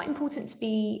think it's quite important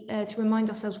to remind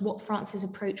ourselves what France's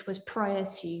approach was prior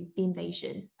to the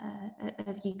invasion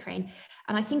of Ukraine.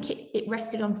 And I think it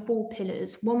rested on four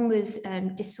pillars. One was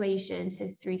dissuasion. So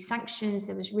through sanctions,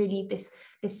 there was really this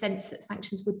sense that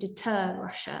sanctions would deter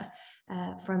Russia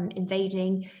from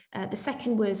invading. The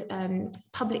second was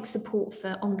public support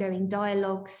for ongoing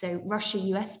dialogue. So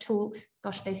Russia-US talks,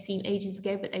 gosh, those seem ages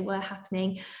ago, but they were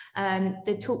happening.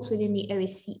 The talks within the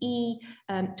OSCE,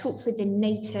 talks within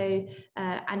NATO,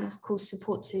 and of course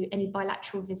support to any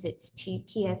bilateral visits to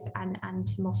Kiev and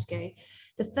to Moscow.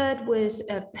 The third was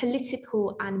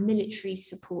political and military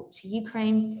support to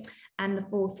Ukraine. And the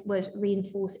fourth was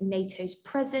reinforce NATO's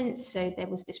presence. So there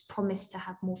was this promise to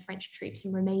have more French troops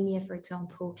in Romania, for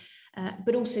example,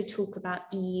 but also talk about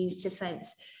EU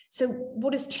defense. So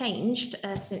what has changed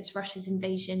since Russia's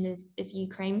invasion of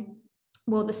Ukraine?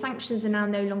 Well, the sanctions are now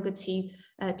no longer to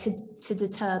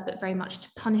deter, but very much to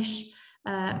punish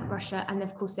Russia. And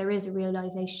of course, there is a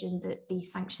realization that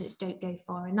these sanctions don't go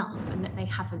far enough and that they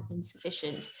haven't been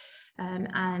sufficient.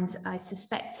 And I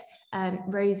suspect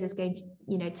Rosa is going to,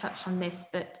 touch on this,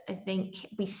 but I think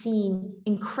we've seen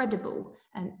incredible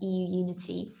EU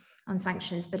unity on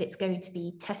sanctions, but it's going to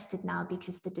be tested now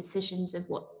because the decisions of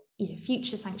what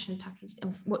future sanction package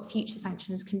and what future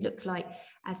sanctions can look like,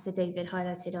 as Sir David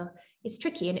highlighted, it's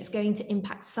tricky and it's going to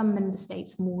impact some member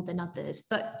states more than others.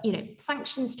 But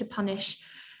sanctions to punish,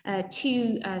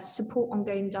 to support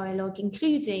ongoing dialogue,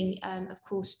 including, of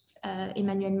course,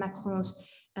 Emmanuel Macron's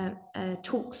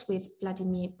talks with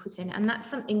Vladimir Putin, and that's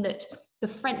something that the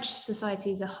French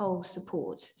society as a whole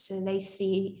supports. So they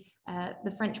see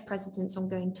the French president's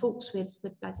ongoing talks with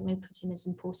Vladimir Putin as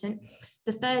important.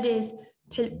 The third is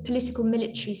political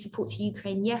military support to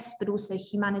Ukraine, yes, but also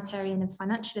humanitarian and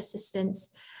financial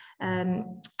assistance.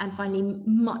 and finally,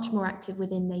 much more active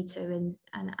within NATO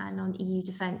and on EU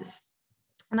defence.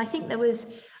 And I think there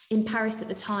was, in Paris at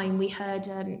the time, we heard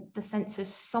the sense of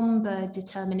somber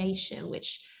determination,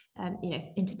 which,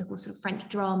 in typical sort of French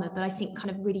drama, but I think kind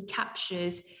of really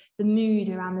captures the mood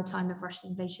around the time of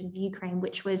Russia's invasion of Ukraine,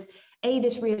 which was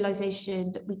this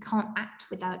realization that we can't act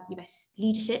without US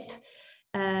leadership,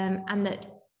 and that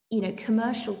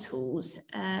commercial tools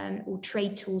or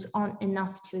trade tools aren't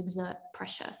enough to exert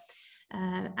pressure.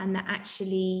 And that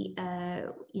actually,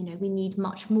 we need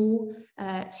much more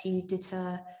to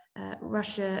deter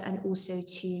Russia and also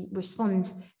to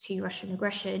respond to Russian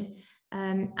aggression.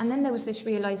 And then there was this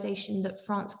realization that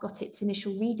France got its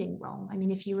initial reading wrong. I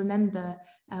mean, if you remember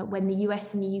when the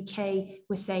US and the UK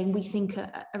were saying, we think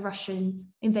a Russian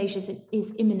invasion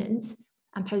is imminent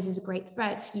and poses a great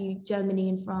threat, Germany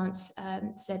and France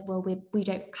said, well, we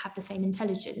don't have the same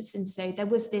intelligence. And so there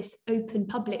was this open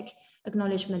public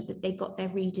acknowledgement that they got their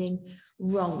reading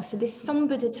wrong. So this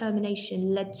somber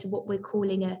determination led to what we're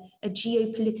calling a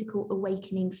geopolitical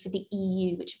awakening for the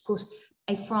EU, which of course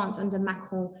France under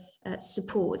Macron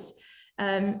supports.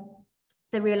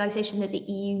 The realization that the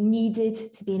EU needed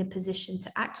to be in a position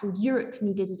to act, or Europe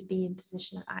needed to be in a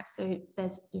position to act. So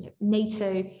there's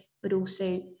NATO, but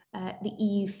also the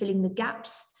EU filling the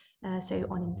gaps. So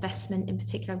on investment in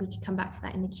particular, we can come back to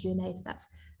that in the Q&A if that's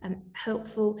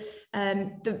helpful.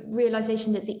 The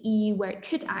realization that the EU, where it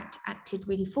could act, acted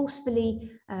really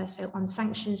forcefully. So on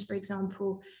sanctions, for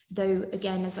example, though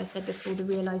again, as I said before, the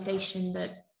realization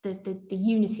that the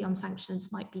unity on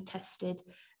sanctions might be tested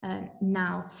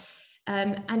now.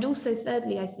 And also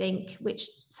thirdly, I think, which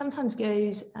sometimes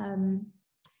goes,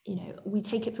 we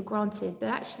take it for granted, but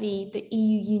actually the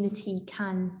EU unity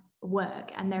can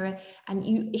work. And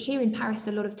you hear in Paris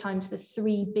a lot of times the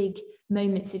three big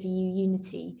moments of EU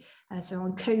unity. So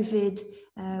on COVID,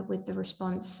 with the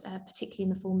response, particularly in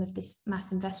the form of this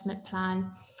mass investment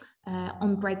plan,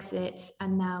 on Brexit,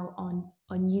 and now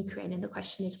on Ukraine. And the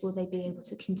question is, will they be able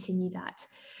to continue that?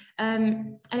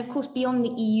 And of course, beyond the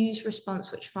EU's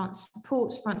response, which France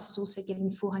supports, France has also given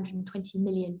 420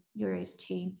 million euros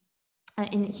to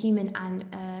in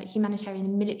humanitarian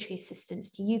and military assistance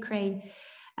to Ukraine.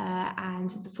 And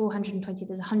the 420,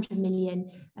 there's 100 million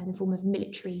in the form of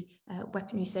military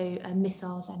weaponry, so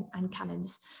missiles and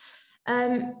cannons.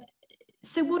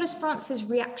 So what has France's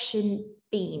reaction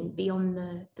been beyond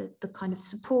the kind of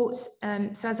support?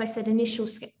 So as I said, initial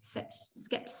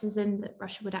skepticism that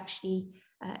Russia would actually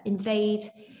invade,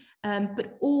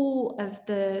 but all of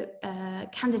the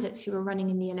candidates who were running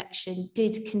in the election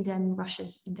did condemn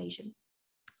Russia's invasion.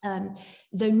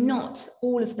 Though not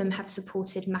all of them have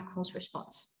supported Macron's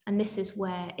response. And this is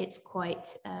where it's quite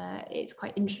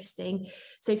interesting.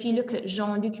 So if you look at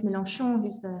Jean-Luc Mélenchon,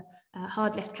 who's the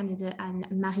hard left candidate, and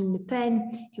Marine Le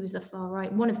Pen, who was the far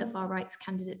right, one of the far right's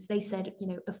candidates, they said,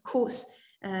 of course,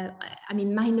 I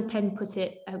mean, Marine Le Pen put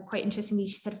it quite interestingly.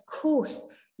 She said, of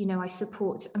course, I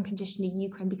support unconditionally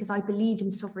Ukraine because I believe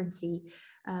in sovereignty,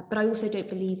 but I also don't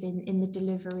believe in the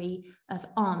delivery of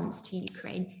arms to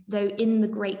Ukraine. Though in the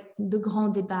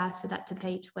grand débat, so that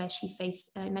debate where she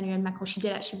faced Emmanuel Macron, she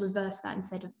did actually reverse that and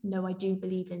said, no, I do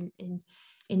believe in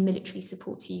military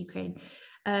support to Ukraine.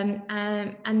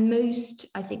 And most,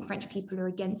 I think, French people are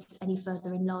against any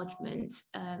further enlargement,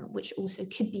 which also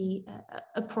could be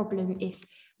a problem if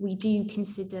we do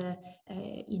consider,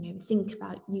 think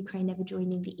about Ukraine ever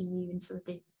joining the EU and sort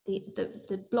of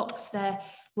the blocks there.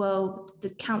 Well,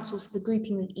 the councils, the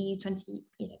grouping of the EU 20,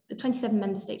 the 27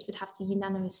 member states would have to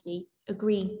unanimously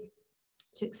agree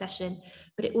to accession,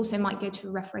 but it also might go to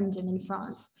a referendum in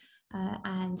France.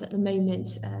 And at the moment,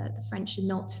 the French are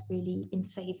not really in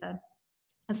favour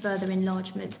of further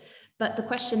enlargement. But the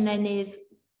question then is,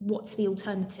 what's the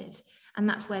alternative? And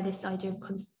that's where this idea of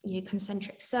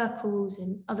concentric circles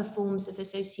and other forms of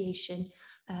association,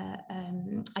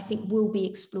 I think, will be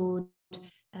explored,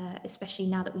 especially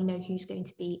now that we know who's going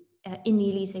to be in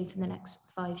the Elysee for the next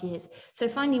 5 years. So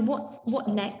finally, what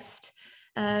next?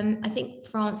 I think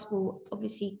France will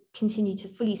obviously continue to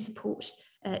fully support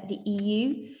the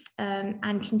EU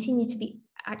and continue to be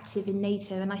active in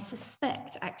NATO. And I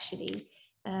suspect actually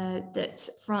that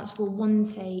France will one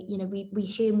day, we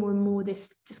hear more and more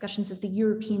this discussions of the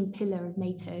European pillar of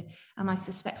NATO, and I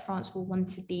suspect France will want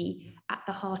to be at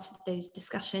the heart of those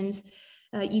discussions.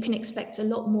 You can expect a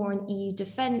lot more on EU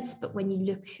defence, but when you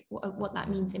look at what that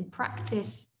means in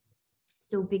practice,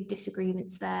 still big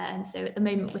disagreements there. And so at the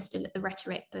moment, we're still at the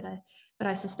rhetoric, but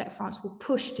I suspect France will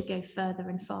push to go further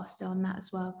and faster on that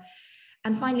as well.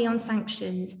 And finally, on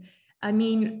sanctions, I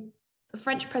mean, the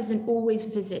French president always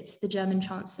visits the German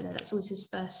chancellor. That's always his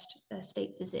first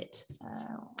state visit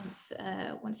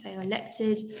once they are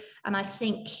elected. And I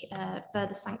think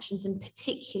further sanctions, and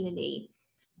particularly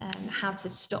how to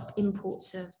stop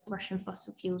imports of Russian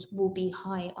fossil fuels, will be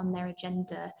high on their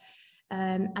agenda.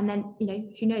 And then,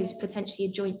 who knows, potentially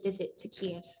a joint visit to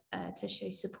Kiev to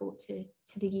show support to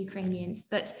the Ukrainians.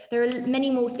 But there are many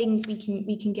more things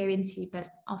we can go into, but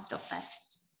I'll stop there.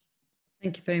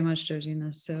 Thank you very much,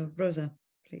 Georgina. So Rosa,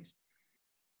 please.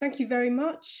 Thank you very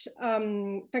much.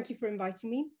 Thank you for inviting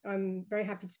me. I'm very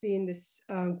happy to be in this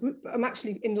group. I'm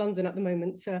actually in London at the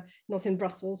moment, not in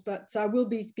Brussels, but I will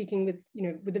be speaking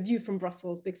with a view from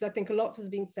Brussels, because I think a lot has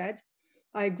been said.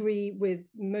 I agree with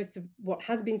most of what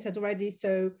has been said already,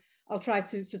 so I'll try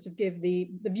to sort of give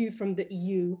the view from the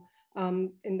EU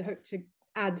in the hope to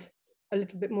add a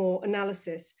little bit more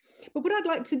analysis. But what I'd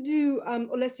like to do,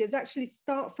 Olesya, is actually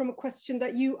start from a question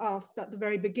that you asked at the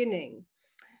very beginning.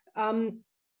 To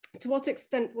what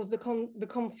extent was the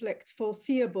conflict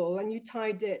foreseeable? And you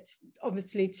tied it,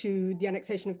 obviously, to the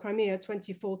annexation of Crimea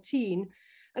 2014.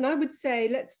 And I would say,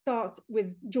 let's start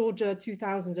with Georgia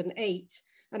 2008.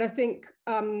 And I think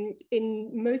in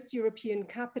most European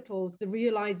capitals, the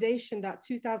realization that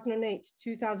 2008,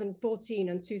 2014,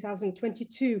 and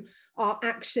 2022 are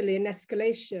actually an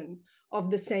escalation of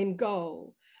the same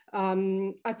goal.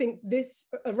 I think this,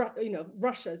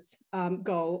 Russia's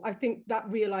goal, I think that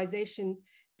realization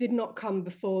did not come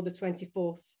before the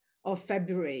 24th of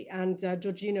February. And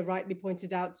Georgina rightly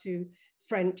pointed out to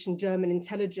French and German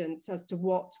intelligence as to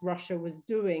what Russia was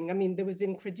doing. I mean, there was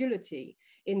incredulity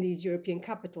in these European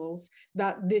capitals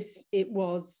that it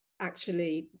was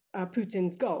actually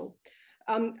Putin's goal.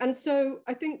 And so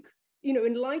I think,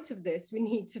 in light of this,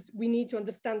 we need to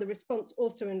understand the response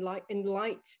also in light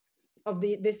of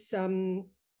this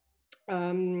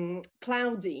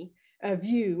cloudy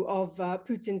view of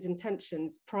Putin's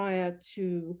intentions prior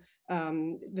to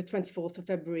the 24th of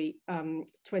February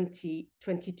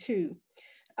 2022.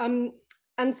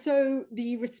 And so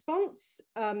the response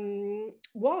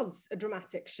was a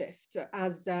dramatic shift,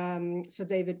 as Sir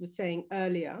David was saying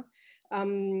earlier.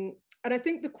 And I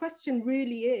think the question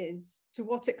really is to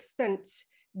what extent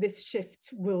this shift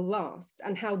will last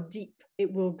and how deep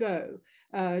it will go.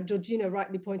 Georgina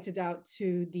rightly pointed out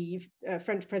to the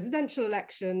French presidential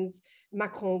elections,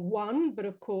 Macron won, but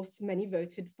of course many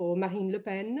voted for Marine Le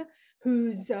Pen,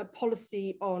 whose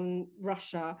policy on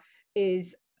Russia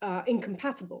is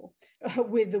incompatible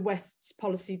with the West's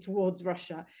policy towards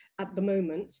Russia at the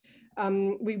moment.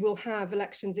 We will have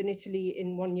elections in Italy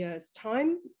in 1 year's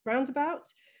time,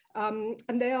 roundabout,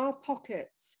 and there are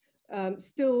pockets,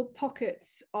 still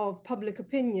pockets of public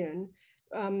opinion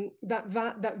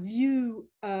that view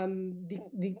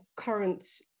the current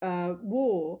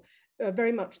war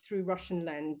very much through Russian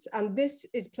lens. And this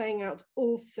is playing out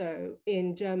also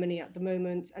in Germany at the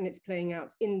moment, and it's playing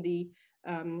out in the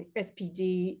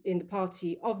SPD, in the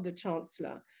party of the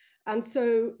Chancellor. And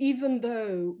so even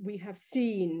though we have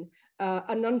seen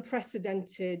an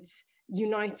unprecedented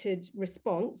united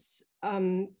response,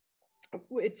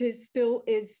 it still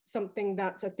is something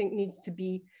that I think needs to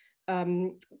be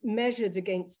measured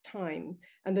against time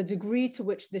and the degree to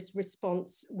which this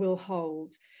response will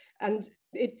hold. And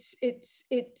it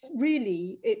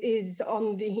really is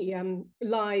on the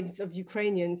lives of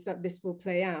Ukrainians that this will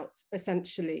play out,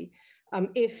 essentially.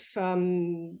 If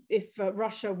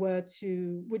Russia were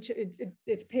to, which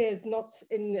it appears not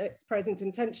in its present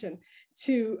intention,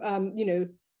 to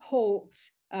halt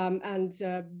and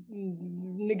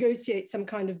negotiate some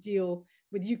kind of deal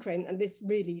with Ukraine, and this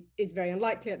really is very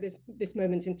unlikely at this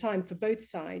moment in time for both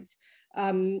sides.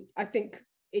 I think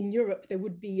in Europe, there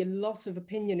would be a lot of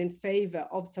opinion in favor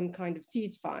of some kind of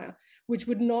ceasefire, which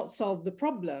would not solve the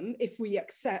problem if we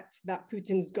accept that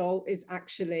Putin's goal is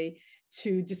actually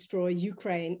to destroy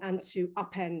Ukraine and to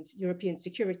upend European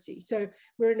security. So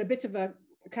we're in a bit of a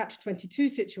catch-22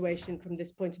 situation from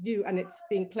this point of view, and it's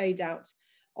being played out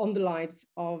on the lives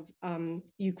of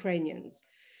Ukrainians.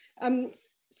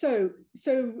 So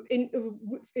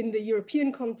in the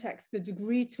European context, the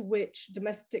degree to which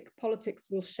domestic politics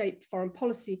will shape foreign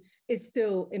policy is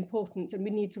still important, and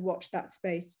we need to watch that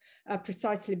space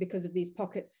precisely because of these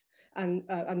pockets and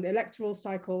the electoral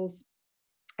cycles,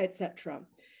 etc.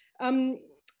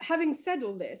 Having said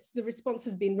all this, the response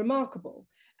has been remarkable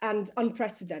and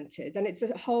unprecedented, and it's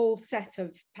a whole set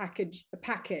of package.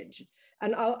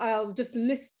 And I'll just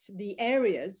list the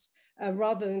areas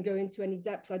rather than go into any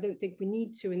depth. I don't think we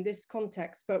need to in this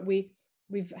context, but we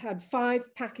We've had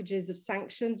 5 packages of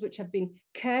sanctions, which have been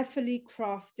carefully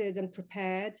crafted and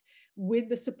prepared with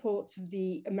the support of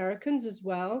the Americans as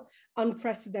well,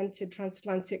 unprecedented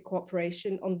transatlantic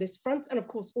cooperation on this front, and of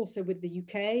course also with the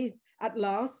UK at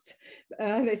last.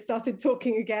 They started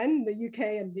talking again, the UK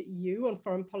and the EU, on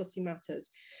foreign policy matters.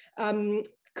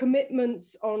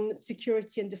 Commitments on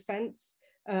security and defense,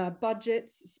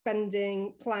 budgets,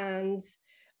 spending, plans,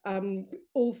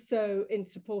 also in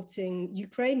supporting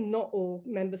Ukraine. Not all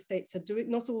member states are doing,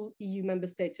 not all EU member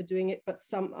states are doing it, but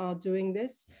some are doing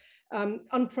this.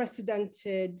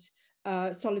 Unprecedented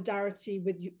solidarity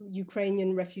with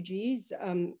Ukrainian refugees.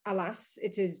 Alas,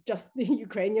 it is just the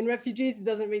Ukrainian refugees. It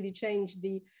doesn't really change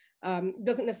the,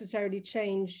 doesn't necessarily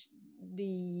change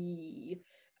the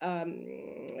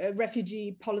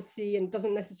refugee policy, and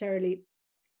doesn't necessarily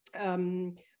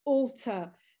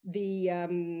alter the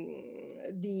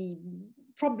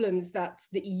problems that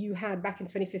the EU had back in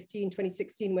 2015,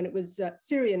 2016, when it was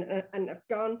Syrian and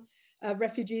Afghan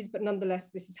refugees, but nonetheless,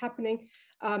 this is happening.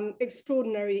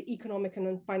 Extraordinary economic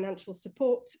and financial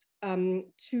support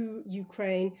to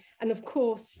Ukraine. And of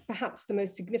course, perhaps the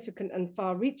most significant and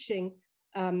far-reaching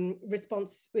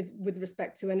response with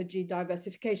respect to energy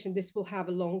diversification. This will have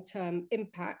a long-term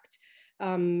impact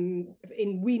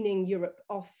in weaning Europe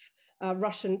off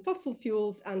Russian fossil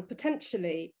fuels, and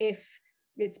potentially, if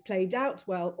it's played out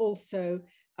well, also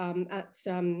at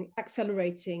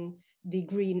accelerating the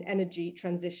green energy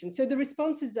transition. So the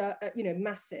responses are,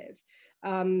 massive,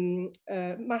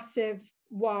 massive,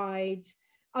 wide,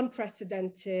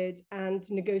 unprecedented, and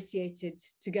negotiated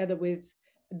together with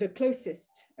the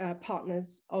closest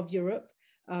partners of Europe,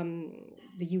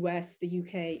 the US, the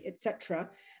UK, etc.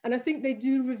 And I think they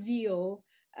do reveal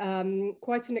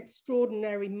quite an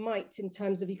extraordinary might in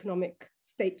terms of economic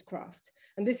statecraft.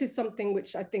 And this is something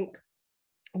which I think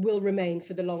will remain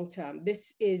for the long term.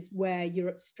 This is where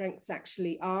Europe's strengths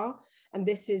actually are. And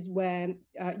this is where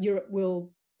Europe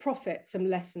will profit some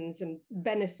lessons and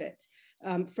benefit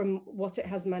from what it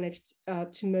has managed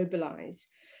to mobilize.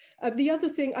 The other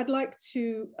thing I'd like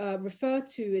to refer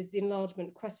to is the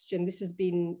enlargement question. This has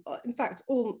been, in fact,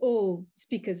 all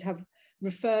speakers have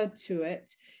referred to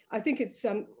it. I think it's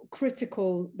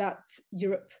critical that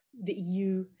Europe, the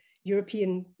EU,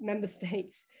 European member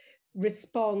states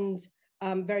respond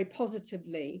very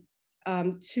positively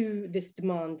to this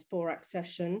demand for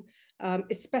accession,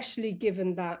 especially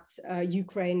given that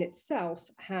Ukraine itself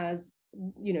has,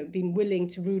 been willing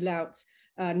to rule out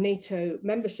NATO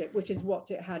membership, which is what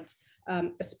it had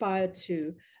aspired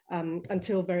to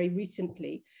until very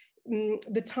recently.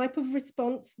 The type of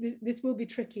response, this will be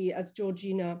tricky, as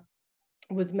Georgina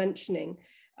was mentioning,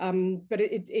 but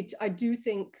I do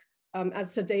think,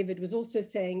 as Sir David was also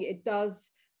saying, it does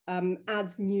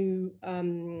add new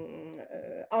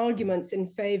arguments in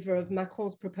favor of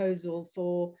Macron's proposal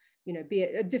for, be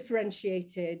it a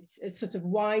differentiated, a sort of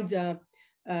wider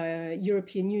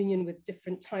European Union with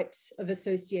different types of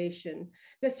association.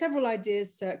 There's several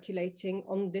ideas circulating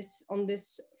on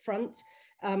this front,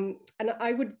 and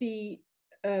I would be,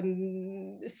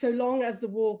 so long as the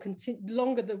war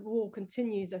longer the war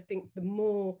continues, I think the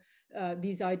more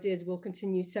these ideas will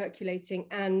continue circulating,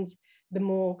 and the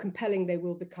more compelling they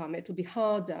will become. It will be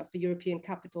harder for European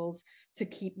capitals to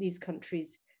keep these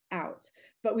countries out.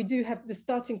 But we do have, the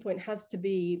starting point has to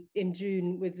be in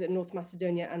June with North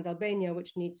Macedonia and Albania,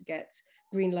 which need to get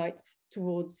green lights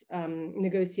towards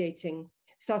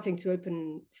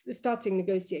starting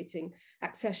negotiating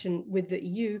accession with the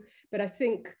EU. But I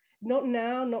think not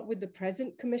now, not with the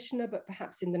present commissioner, but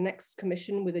perhaps in the next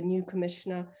commission with a new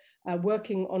commissioner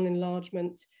working on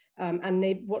enlargement and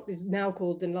what is now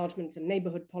called enlargement and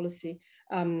neighborhood policy.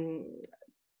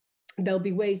 There'll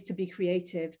be ways to be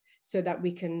creative so that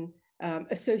we can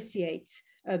associate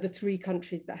the 3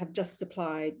 countries that have just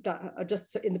applied, that are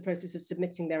just in the process of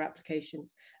submitting their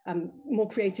applications, more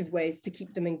creative ways to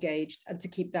keep them engaged and to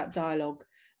keep that dialogue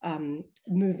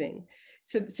moving.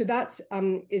 So that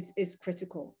is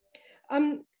critical.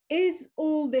 Is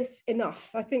all this enough?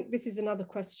 I think this is another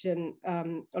question,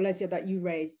 Olesya, that you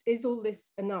raised. Is all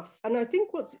this enough? And I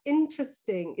think what's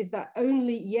interesting is that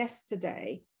only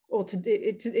yesterday, or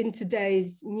in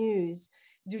today's news,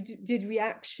 did we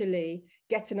actually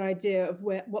get an idea of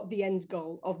what the end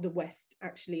goal of the West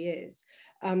actually is.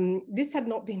 This had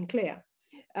not been clear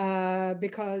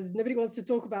because nobody wants to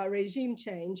talk about regime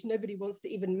change. Nobody wants to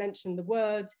even mention the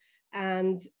word.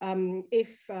 And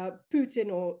if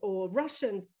Putin or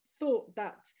Russians thought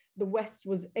that the West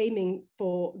was aiming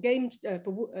for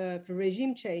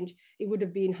regime change, it would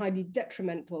have been highly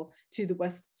detrimental to the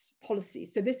West's policy.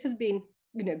 So this has been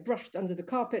brushed under the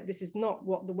carpet. This is not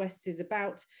what the West is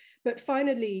about. But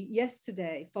finally,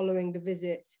 yesterday, following the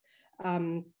visit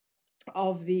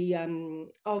of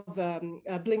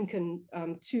Blinken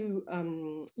to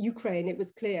Ukraine, it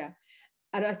was clear,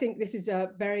 and I think this is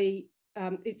a very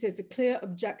it's a clear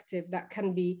objective that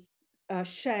can be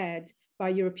shared by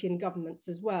European governments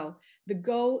as well. The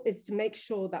goal is to make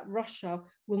sure that Russia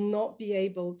will not be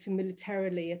able to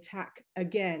militarily attack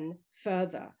again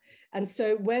further. And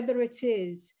so whether it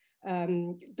is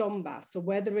Donbass, or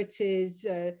whether it is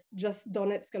just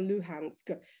Donetsk and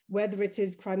Luhansk, whether it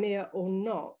is Crimea or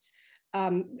not,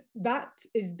 that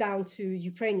is down to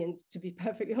Ukrainians, to be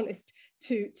perfectly honest,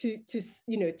 to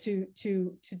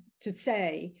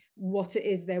say what it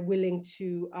is they're willing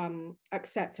to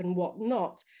accept and what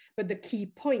not. But the key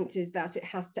point is that it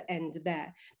has to end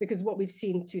there, because what we've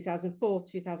seen 2004,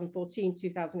 2014,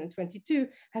 2022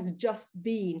 has just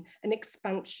been an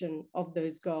expansion of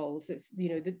those goals. It's,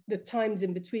 the times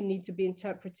in between need to be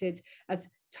interpreted as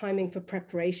timing for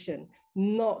preparation,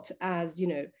 not as,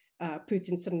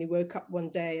 Putin suddenly woke up one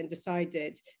day and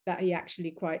decided that he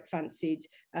actually quite fancied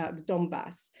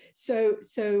Donbass. So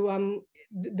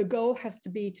the goal has to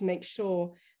be to make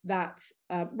sure that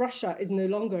Russia is no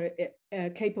longer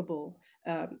capable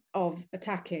of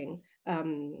attacking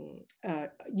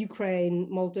Ukraine,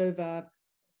 Moldova,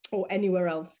 or anywhere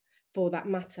else for that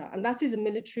matter. And that is a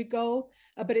military goal,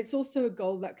 but it's also a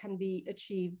goal that can be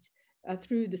achieved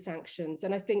through the sanctions.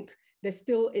 And I think there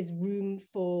still is room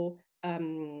for a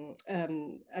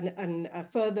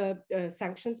further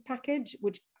sanctions package,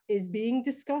 which is being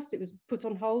discussed. It was put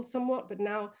on hold somewhat, but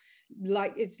now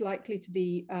it's likely to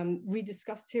be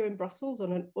rediscussed here in Brussels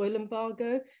on an oil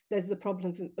embargo. There's the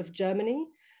problem of Germany,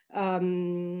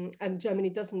 and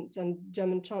Germany doesn't, and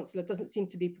German Chancellor doesn't seem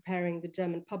to be preparing the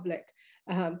German public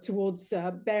towards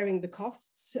bearing the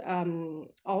costs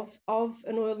of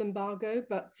an oil embargo,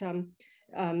 but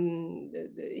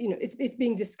it's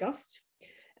being discussed.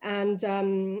 And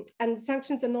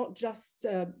sanctions are not just,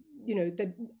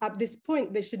 at this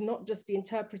point, they should not just be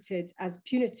interpreted as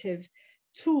punitive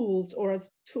tools or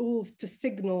as tools to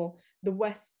signal the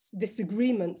West's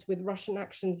disagreement with Russian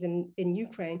actions in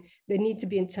Ukraine. They need to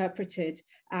be interpreted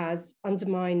as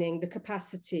undermining the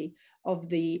capacity of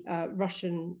the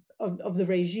of the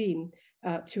regime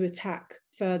to attack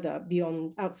further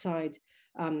beyond, outside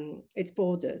its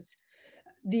borders.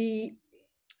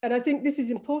 And I think this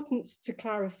is important to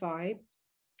clarify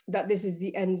that this is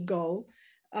the end goal.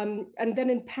 And then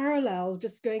in parallel,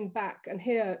 just going back, and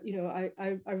here,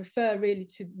 I refer really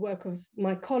to work of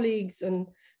my colleagues and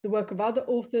the work of other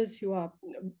authors who are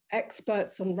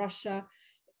experts on Russia.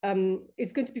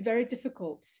 It's going to be very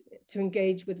difficult to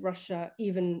engage with Russia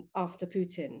even after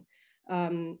Putin.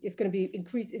 It's going to be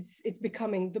increased. It's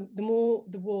becoming, the more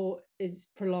the war is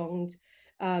prolonged,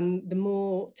 the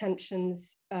more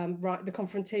tensions, the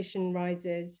confrontation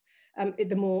rises,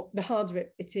 the harder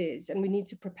it is. And we need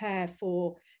to prepare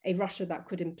for a Russia that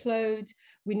could implode.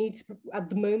 We need to, at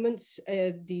the moment,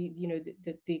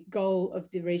 the goal of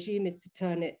the regime is to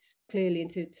turn it clearly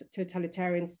into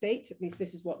totalitarian state. At least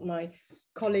this is what my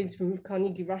colleagues from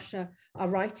Carnegie Russia are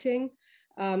writing.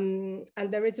 And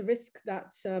there is a risk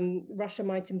that Russia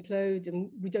might implode, and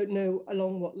we don't know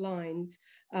along what lines,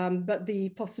 but the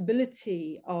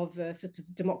possibility of a sort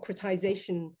of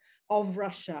democratization of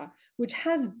Russia, which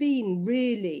has been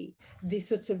really the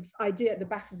sort of idea at the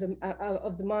back of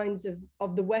the minds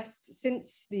of the West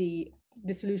since the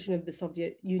dissolution of the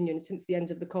Soviet Union, since the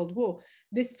end of the Cold War,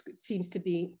 this seems to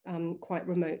be quite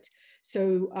remote.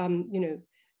 So,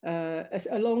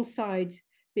 alongside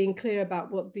being clear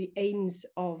about what the aims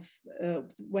of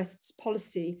West's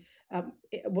policy,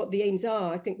 what the aims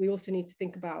are, I think we also need to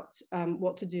think about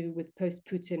what to do with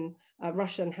post-Putin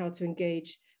Russia and how to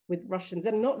engage with Russians,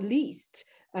 and not least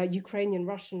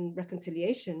Ukrainian-Russian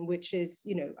reconciliation, which is,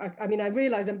 I mean, I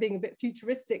realize I'm being a bit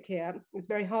futuristic here. It's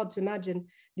very hard to imagine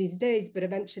these days, but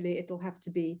eventually it'll have to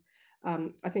be,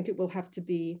 I think it will have to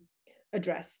be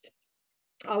addressed.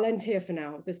 I'll end here for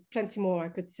now. There's plenty more I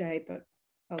could say, but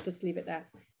I'll just leave it there.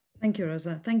 Thank you,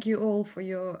 Rosa. Thank you all for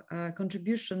your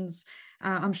contributions.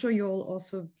 I'm sure you're all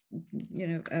also,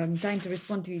 dying to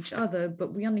respond to each other,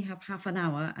 but we only have half an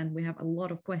hour and we have a lot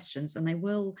of questions, and I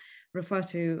will refer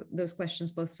to those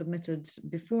questions both submitted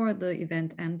before the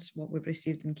event and what we've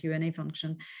received in Q&A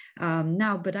function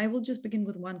now. But I will just begin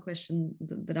with one question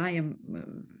that I am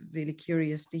really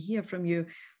curious to hear from you.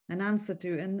 answer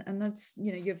to, and that's,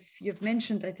 you know, you've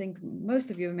mentioned, I think most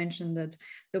of you have mentioned that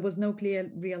there was no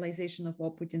clear realization of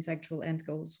what Putin's actual end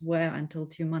goals were until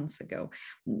 2 months ago.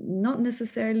 Not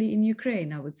necessarily in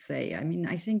Ukraine, I would say. I mean,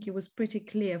 I think it was pretty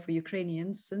clear for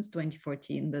Ukrainians since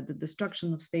 2014 that the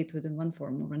destruction of statehood in one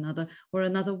form or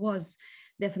another was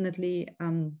definitely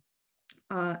an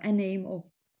aim of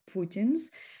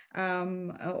Putin's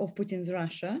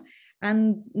Russia.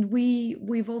 And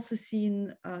we've also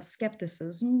seen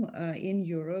skepticism in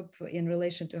Europe in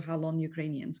relation to how long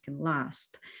Ukrainians can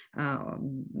last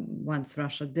once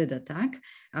Russia did attack,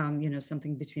 you know,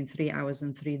 something between 3 hours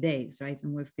and 3 days, right?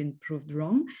 And we've been proved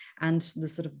wrong. And the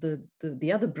sort of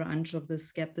the other branch of this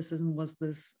skepticism was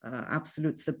this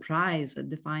absolute surprise,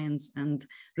 defiance and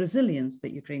resilience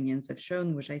that Ukrainians have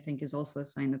shown, which I think is also a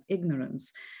sign of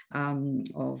ignorance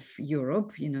of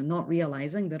Europe, you know, not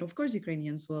realizing that, of course,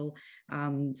 Ukrainians will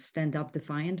stand up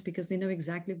defiant because they know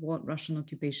exactly what Russian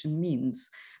occupation means,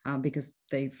 because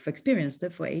they've experienced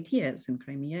it for 8 years in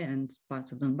Crimea and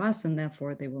parts of Donbass, and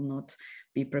therefore they will not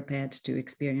be prepared to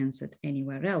experience it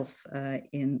anywhere else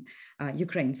in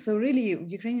Ukraine. So really,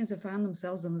 Ukrainians have found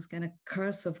themselves in this kind of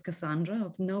curse of Cassandra,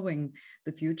 of knowing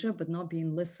the future but not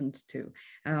being listened to.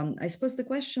 I suppose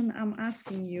the question I'm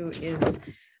asking you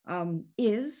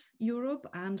is Europe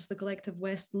and the collective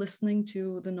West listening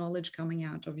to the knowledge coming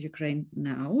out of Ukraine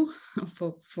now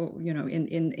for you know,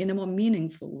 in a more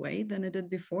meaningful way than it did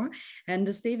before? And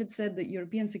as David said, that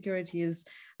European security is,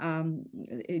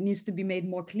 it needs to be made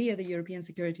more clear that European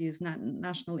security is not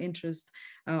national interest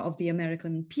of the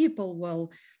American people.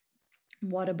 Well,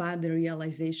 what about the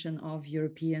realization of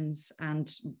Europeans and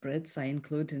Brits, I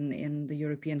include in the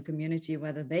European community,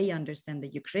 whether they understand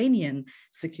that Ukrainian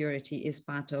security is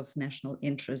part of national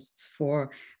interests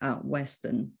for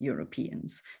Western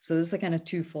Europeans? So this is a kind of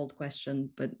twofold question,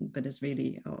 but it's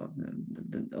really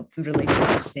related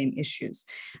to the same issues.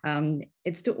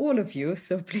 It's to all of you,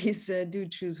 so please do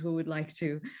choose who would like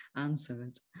to answer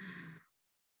it.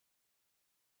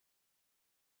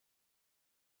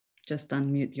 Just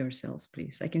unmute yourselves,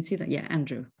 please. I can see that. Yeah,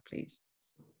 Andrew, please.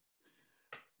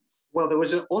 Well, there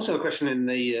was also a question in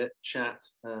the chat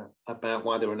about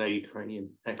why there were no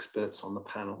Ukrainian experts on the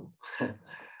panel.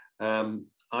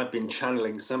 I've been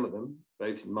channeling some of them,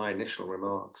 both in my initial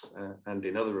remarks and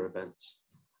in other events.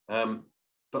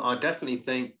 But I definitely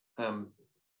think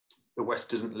the West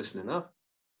doesn't listen enough,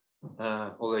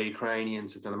 although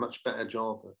Ukrainians have done a much better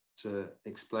job at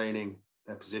explaining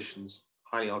their positions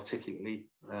highly articulately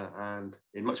and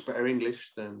in much better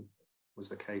English than was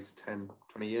the case 10,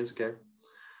 20 years ago.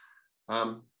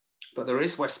 But there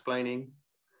is West-splaining,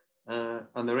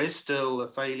 and there is still a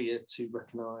failure to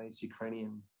recognise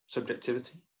Ukrainian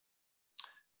subjectivity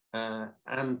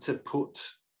and to put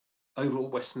overall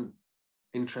Western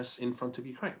interests in front of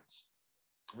Ukraine's.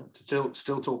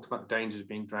 Still talked about the dangers of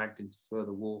being dragged into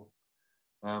further war.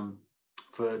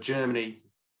 For Germany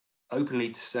openly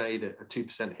to say that a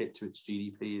 2% hit to its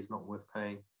GDP is not worth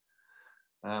paying.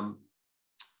 And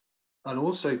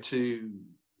also to,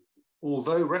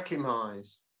 although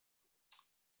recognise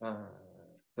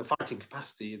the fighting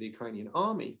capacity of the Ukrainian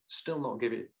army, still not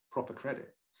give it proper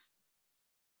credit.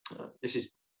 This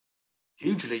is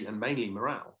hugely and mainly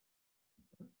morale.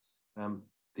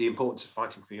 The importance of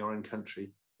fighting for your own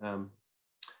country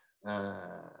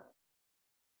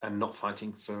and not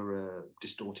fighting for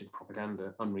distorted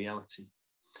propaganda, unreality.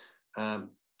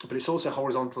 But it's also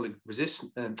horizontal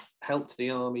resistance, help to the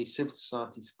army, civil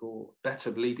society support, better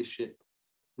leadership,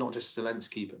 not just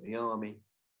Zelensky, but the army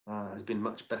has been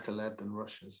much better led than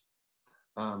Russia's.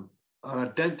 And I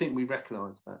don't think we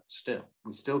recognise that still.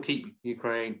 We still keep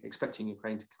Ukraine, expecting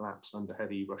Ukraine to collapse under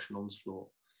heavy Russian onslaught.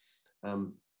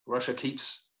 Russia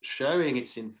keeps showing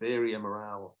its inferior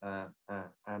morale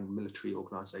and military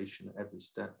organisation at every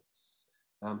step.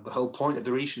 The whole point of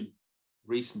the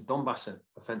recent Donbass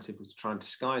offensive was to try and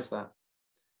disguise that,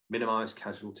 minimise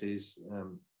casualties,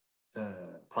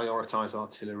 prioritise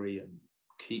artillery, and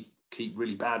keep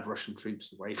really bad Russian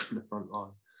troops away from the front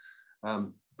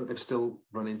line. But they've still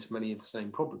run into many of the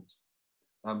same problems.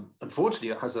 Unfortunately,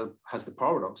 it has the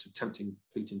paradox of tempting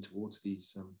Putin towards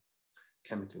these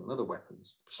chemical and other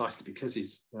weapons, precisely because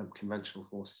his conventional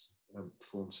forces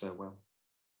perform so well.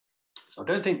 So I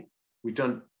don't think we've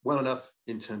done well enough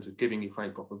in terms of giving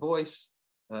Ukraine proper voice,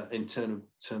 in terms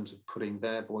of putting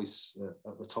their voice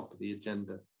at the top of the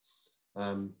agenda,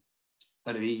 and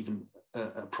even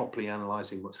properly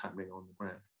analysing what's happening on the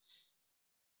ground.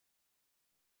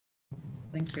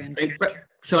 Thank you, Andrew.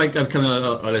 Shall I come on,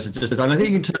 Olesya? And I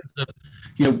think in terms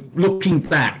of, looking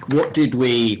back, what did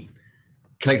we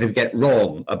collectively get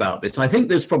wrong about this? I think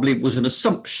there's probably was an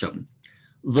assumption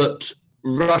that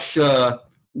Russia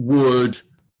would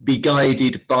be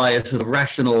guided by a sort of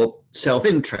rational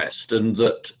self-interest, and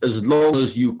that as long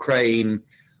as Ukraine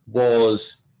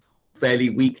was fairly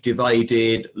weak,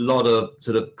 divided, a lot of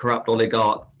sort of corrupt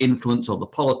oligarch influence on the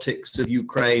politics of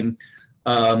Ukraine,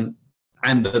 and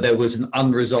that there was an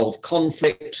unresolved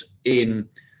conflict in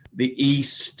the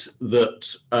East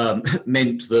that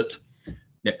meant that,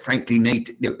 frankly,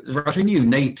 Russia knew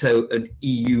NATO and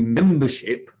EU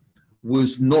membership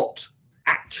was not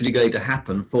actually going to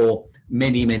happen for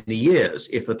many, many years,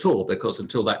 if at all, because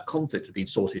until that conflict had been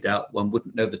sorted out, one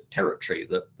wouldn't know the territory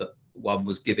that one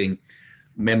was giving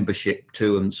membership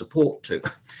to and support to.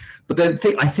 But then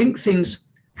I think things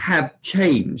have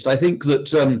changed. I think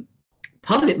that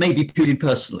part of it may be Putin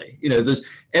personally. There's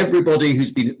everybody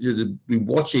who's been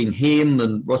watching him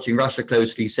and watching Russia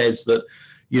closely says that,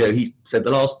 he spent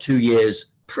the last 2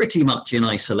 years pretty much in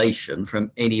isolation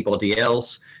from anybody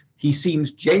else. He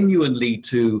seems genuinely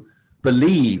to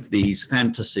believe these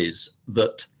fantasies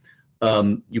that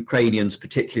Ukrainians,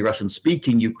 particularly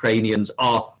Russian-speaking Ukrainians,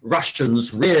 are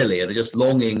Russians really, and are just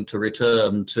longing to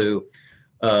return to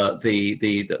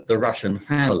the Russian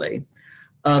family.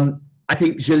 I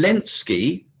think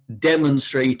Zelensky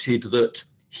demonstrated that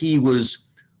he was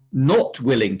not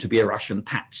willing to be a Russian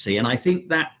patsy, and I think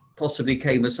that possibly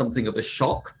came as something of a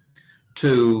shock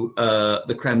to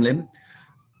the Kremlin.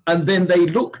 And then they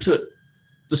looked at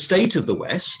the state of the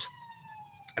West.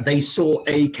 They saw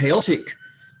a chaotic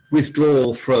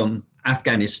withdrawal from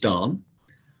Afghanistan,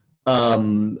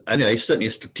 and certainly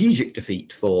a strategic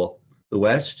defeat for the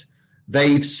West.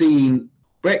 They've seen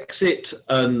Brexit,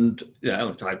 and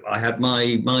I had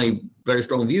my very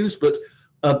strong views, but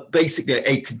basically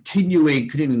a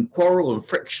continuing quarrel and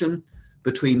friction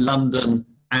between London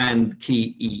and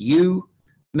key EU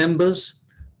members.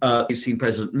 They've seen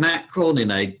President Macron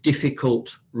in a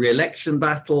difficult re-election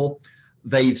battle.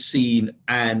 They've seen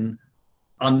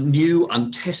a new,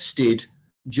 untested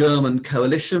German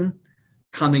coalition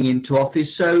coming into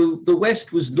office. So the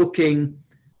West was looking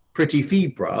pretty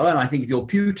febrile. And I think if you're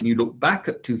Putin, you look back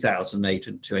at 2008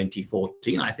 and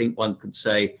 2014, I think one could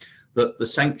say that the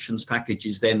sanctions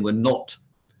packages then were not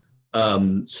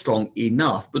strong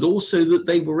enough, but also that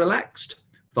they were relaxed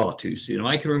far too soon. And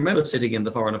I can remember sitting in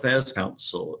the Foreign Affairs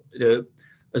Council,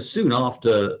 as soon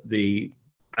after the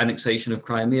annexation of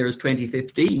Crimea as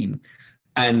 2015,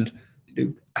 and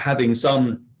having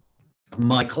some of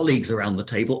my colleagues around the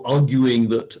table arguing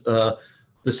that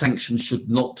the sanctions should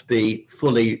not be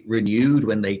fully renewed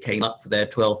when they came up for their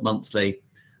 12-monthly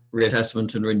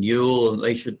reassessment and renewal, and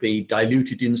they should be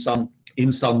diluted in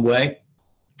some way.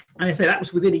 And I say that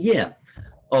was within a year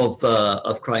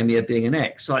of Crimea being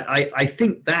annexed. So I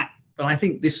think that, and I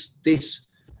think this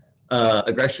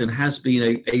aggression has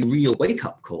been a real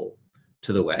wake-up call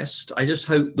to the West. I just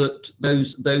hope that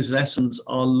those lessons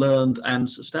are learned and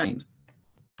sustained.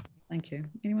 Thank you.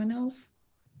 Anyone else?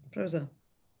 Rosa.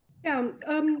 Yeah,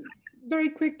 very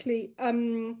quickly.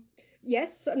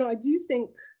 Yes, no, I do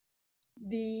think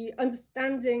the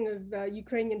understanding of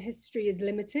Ukrainian history is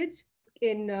limited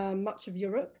in much of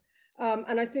Europe.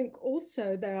 And I think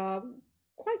also there are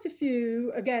quite a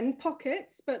few, again,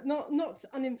 pockets, but not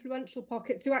uninfluential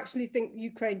pockets, who actually think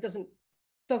Ukraine doesn't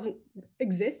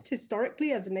exist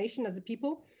historically as a nation, as a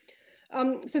people.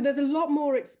 So there's a lot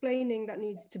more explaining that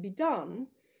needs to be done.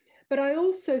 But I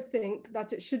also think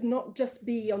that it should not just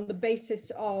be on the basis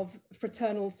of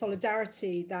fraternal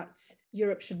solidarity that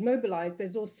Europe should mobilize.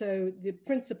 There's also the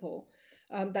principle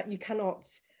that you cannot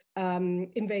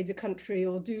invade a country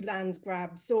or do land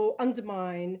grabs or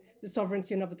undermine the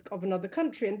sovereignty of another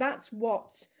country. And that's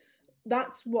what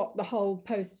the whole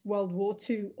post-World War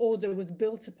II order was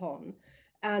built upon.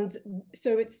 And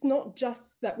so it's not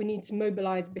just that we need to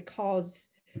mobilize because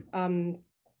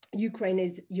Ukraine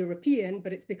is European,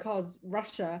 but it's because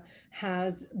Russia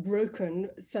has broken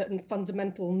certain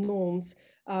fundamental norms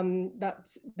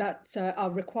that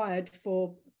are required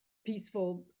for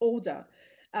peaceful order.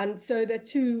 And so there are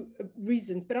two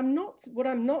reasons, but what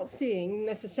I'm not seeing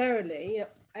necessarily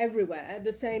everywhere,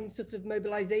 the same sort of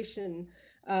mobilization,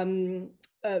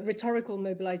 rhetorical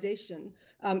mobilization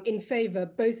in favor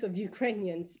both of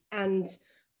Ukrainians and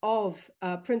of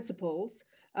principles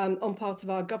on part of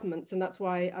our governments. And that's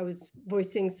why I was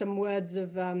voicing some words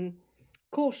of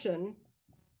caution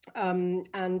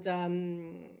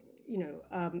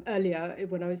earlier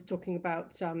when I was talking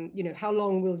about, how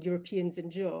long will Europeans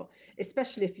endure,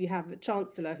 especially if you have a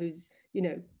chancellor who's,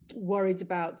 worried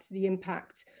about the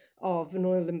impact of an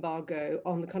oil embargo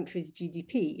on the country's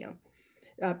GDP.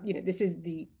 This is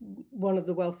one of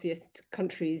the wealthiest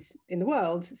countries in the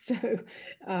world. So,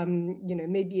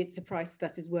 maybe it's a price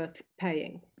that is worth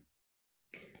paying.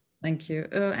 Thank you.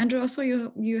 Andrew, I saw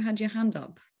you had your hand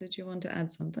up. Did you want to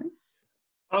add something?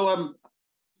 Oh,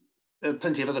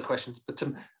 plenty of other questions, but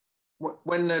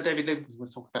when David Lidington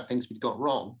was talking about things we'd got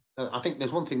wrong, I think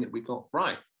there's one thing that we got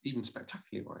right, even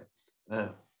spectacularly right,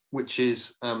 which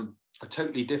is a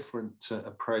totally different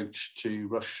approach to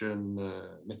Russian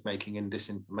myth-making and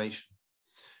disinformation.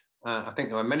 I think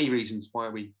there are many reasons why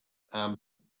we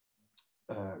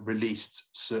released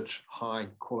such high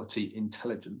quality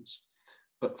intelligence,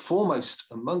 but foremost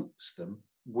amongst them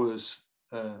was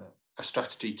a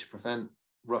strategy to prevent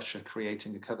Russia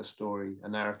creating a cover story, a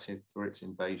narrative for its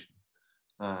invasion,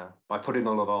 by putting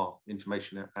all of our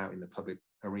information out in the public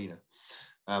arena.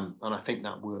 And I think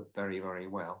that worked very, very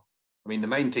well. I mean, the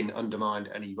main thing that undermined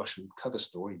any Russian cover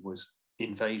story was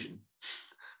invasion.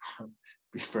 It'd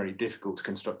be very difficult to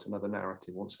construct another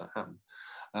narrative once that happened.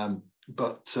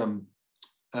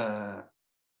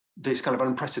 This kind of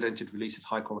unprecedented release of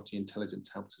high quality intelligence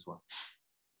helped as well.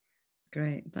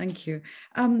 Great, thank you.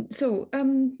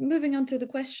 Moving on to the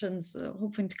questions,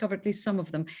 hoping to cover at least some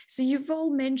of them. So you've all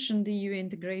mentioned the EU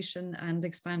integration and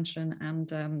expansion,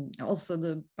 and also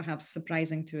the perhaps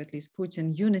surprising to at least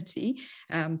Putin unity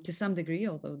to some degree,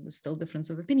 although there's still difference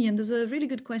of opinion. There's a really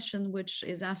good question which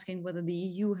is asking whether the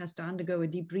EU has to undergo a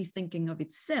deep rethinking of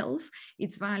itself,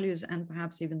 its values, and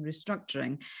perhaps even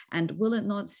restructuring. And will it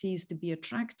not cease to be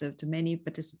attractive to many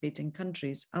participating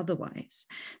countries otherwise?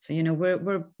 So, you know,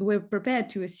 we're prepared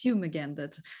to assume again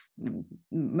that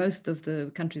most of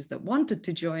the countries that wanted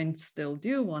to join still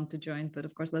do want to join, but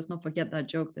of course let's not forget that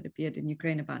joke that appeared in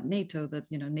Ukraine about NATO, that,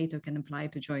 you know, NATO can apply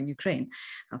to join Ukraine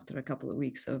after a couple of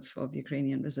weeks of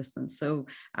Ukrainian resistance. So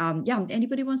yeah,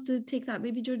 anybody wants to take that?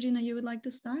 Maybe Georgina, you would like to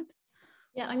start?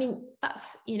 Yeah, I mean,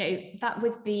 that's, you know, that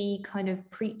would be kind of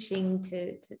preaching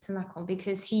to Macron,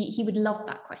 because he would love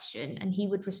that question, and he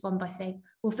would respond by saying,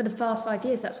 well, for the past 5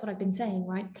 years, that's what I've been saying,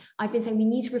 right? I've been saying we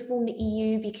need to reform the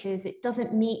EU because it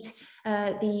doesn't meet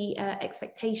the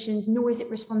expectations, nor is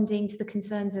it responding to the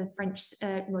concerns of French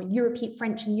and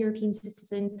European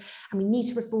citizens, and we need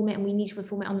to reform it, and we need to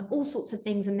reform it on all sorts of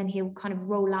things. And then he'll kind of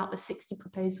roll out the 60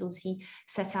 proposals he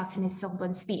set out in his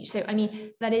Sorbonne speech. So, I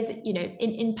mean, that is, you know,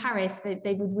 in Paris,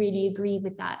 they would really agree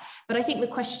with that. But I think the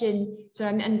question, so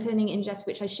I'm turning it in jest,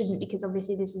 which I shouldn't, because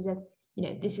obviously this is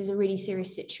a really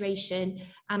serious situation.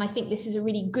 And I think this is a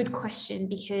really good question,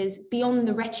 because beyond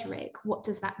the rhetoric, what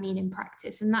does that mean in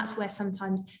practice? And that's where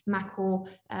sometimes Macron,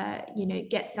 you know,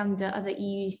 gets under other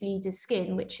EU leaders'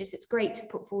 skin, which is, it's great to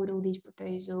put forward all these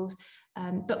proposals,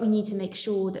 but we need to make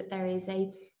sure that there is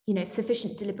a, you know,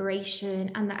 sufficient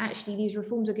deliberation, and that actually these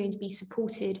reforms are going to be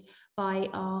supported by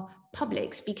our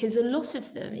publics, because a lot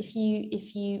of them, if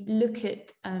you look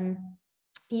at,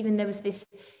 even there was this,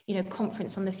 you know,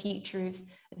 conference on the future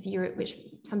of Europe, which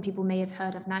some people may have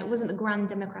heard of now. It wasn't the grand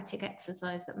democratic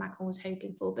exercise that Macron was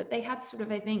hoping for, but they had sort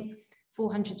of, I think,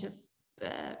 400 to,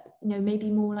 no, maybe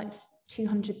more like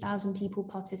 200,000 people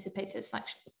participate. So it's like,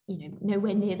 you know,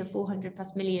 nowhere near the 400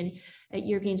 plus million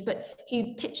Europeans, but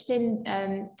who pitched in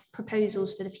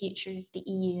proposals for the future of the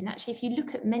EU. And actually, if you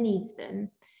look at many of them,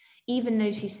 even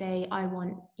those who say, I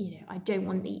don't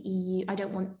want the EU, I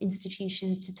don't want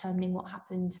institutions determining what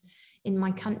happens in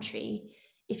my country.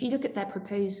 If you look at their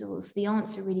proposals, the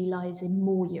answer really lies in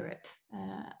more Europe,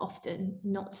 often,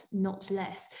 not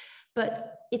less. But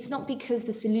it's not because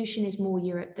the solution is more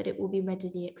Europe that it will be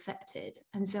readily accepted.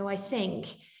 And so I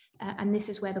think, and this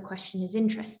is where the question is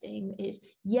interesting, is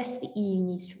yes, the EU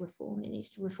needs to reform. It needs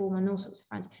to reform on all sorts of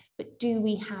fronts, but do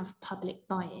we have public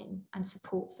buy-in and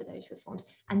support for those reforms?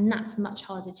 And that's much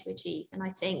harder to achieve. And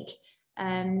I think,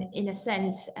 in a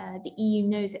sense, the EU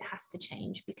knows it has to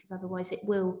change, because otherwise it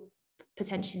will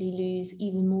potentially lose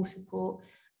even more support.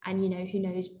 And, you know, who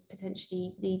knows,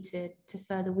 potentially lead to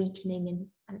further weakening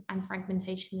and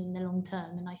fragmentation in the long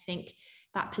term. And I think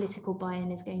that political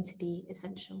buy-in is going to be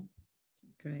essential.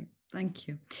 Great, thank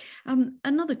you.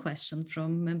 Another question from a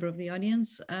member of the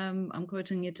audience. I'm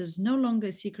quoting, it is no longer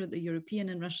a secret that European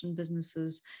and Russian business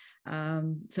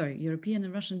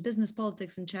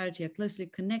politics and charity are closely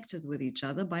connected with each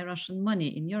other by Russian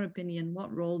money. In your opinion,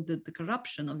 what role did the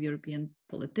corruption of European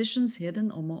politicians,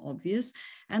 hidden or more obvious,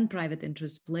 and private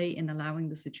interests play in allowing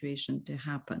the situation to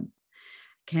happen?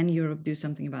 Can Europe do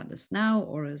something about this now,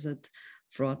 or is it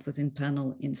fraught with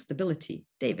internal instability?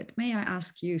 David, may I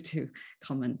ask you to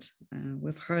comment?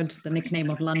 We've heard the nickname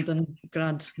of London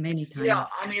Grad many times. Yeah,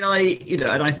 I mean, I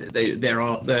think there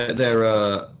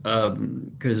are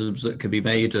criticisms that could be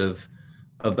made of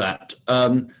that.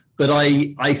 But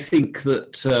I think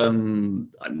that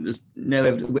there's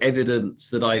no evidence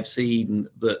that I've seen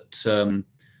that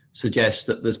suggest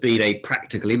that there's been a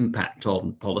practical impact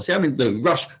on policy. I mean,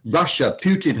 Russia,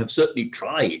 Putin have certainly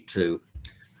tried to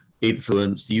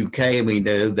influence the UK, and we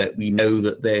know that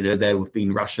there have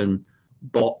been Russian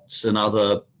bots and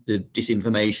other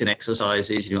disinformation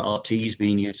exercises. RT's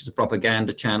being used as a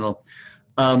propaganda channel.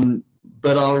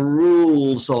 But our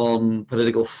rules on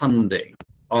political funding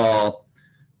are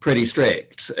pretty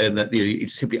strict, and that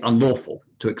it's simply unlawful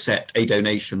to accept a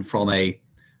donation from a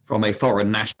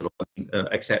foreign national,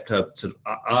 except a sort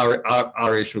of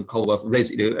Irish or Commonwealth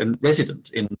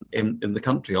resident in the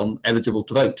country, eligible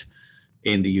to vote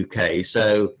in the UK.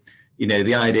 So,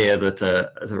 the idea that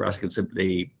Russia can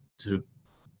simply sort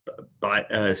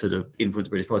of influence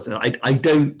British policy, I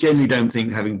generally don't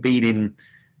think, having been in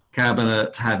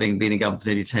cabinet, having been in government for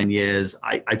nearly 10 years,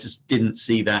 I just didn't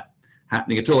see that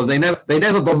happening at all. They never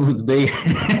bothered with me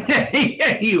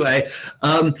anyway.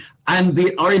 And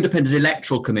our Independent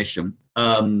Electoral Commission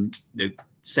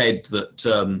said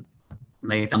that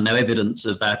they found no evidence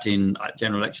of that in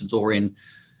general elections or in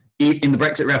the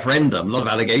Brexit referendum. A lot of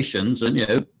allegations,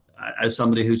 and as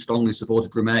somebody who strongly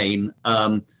supported Remain,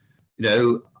 I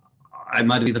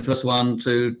might have been the first one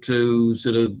to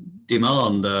sort of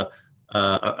demand a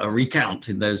recount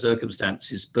in those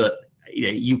circumstances, but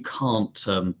you can't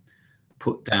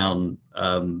put down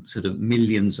sort of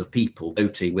millions of people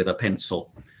voting with a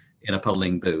pencil in a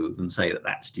polling booth and say that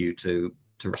that's due to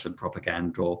Russian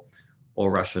propaganda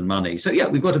or Russian money. So yeah,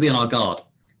 we've got to be on our guard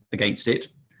against it,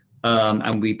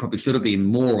 and we probably should have been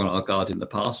more on our guard in the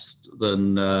past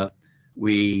than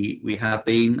we have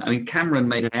been. I mean, Cameron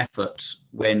made an effort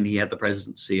when he had the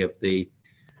presidency of the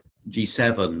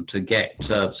G7 to get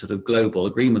sort of global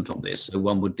agreement on this, so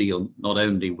one would deal not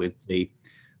only with the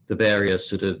various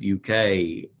sort of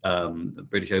UK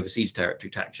British Overseas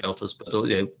Territory tax shelters, but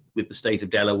with the state of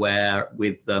Delaware,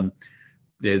 with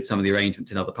some of the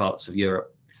arrangements in other parts of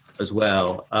Europe as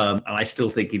well. And I still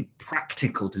think, in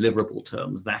practical deliverable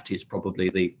terms, that is probably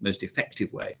the most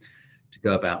effective way to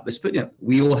go about this. But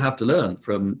we all have to learn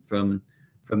from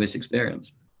this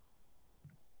experience.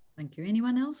 Thank you.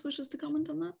 Anyone else wishes to comment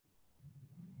on that?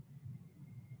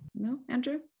 No,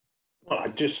 Andrew? Well, I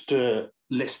just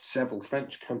list several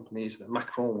French companies that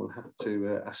Macron will have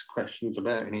to ask questions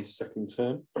about in his second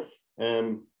term.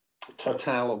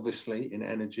 Total, obviously, in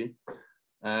energy,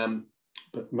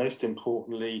 but most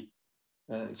importantly,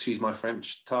 excuse my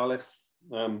French, Thales,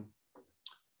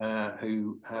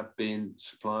 who have been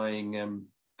supplying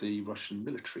the Russian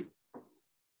military,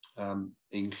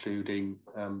 including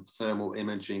thermal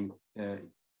imaging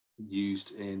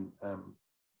used in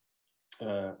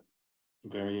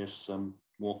various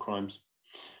war crimes.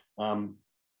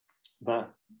 That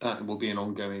will be an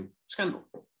ongoing scandal.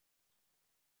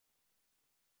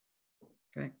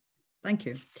 Great, thank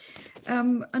you.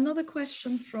 Another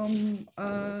question from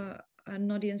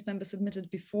an audience member submitted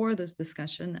before this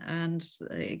discussion, and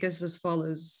it goes as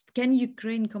follows: can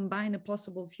Ukraine combine a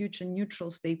possible future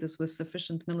neutral status with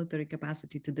sufficient military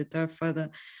capacity to deter further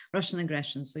Russian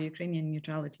aggression? So Ukrainian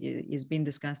neutrality is being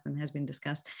discussed and has been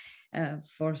discussed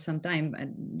for some time.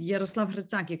 And Yaroslav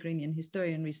Hrytsak, Ukrainian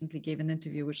historian, recently gave an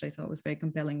interview which I thought was very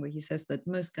compelling, where he says that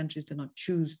most countries do not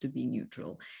choose to be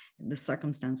neutral. The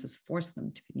circumstances force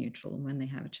them to be neutral, and when they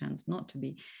have a chance not to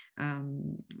be,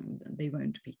 they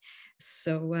won't be.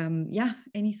 So yeah,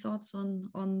 any thoughts on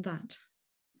that?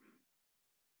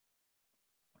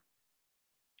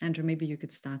 Andrew, maybe you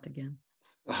could start again.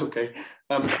 Okay.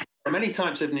 There are many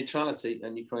types of neutrality,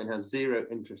 and Ukraine has zero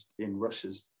interest in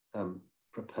Russia's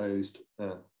proposed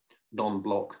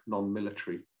non-bloc,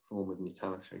 non-military form of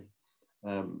neutrality.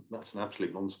 That's an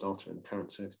absolute non-starter in the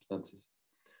current circumstances.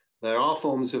 There are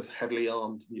forms of heavily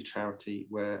armed neutrality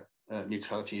where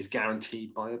neutrality is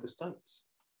guaranteed by other states.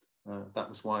 That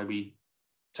was why we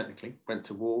technically went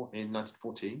to war in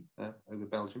 1914 over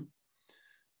Belgium,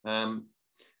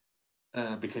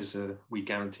 because we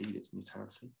guaranteed its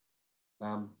neutrality.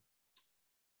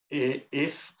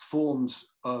 If forms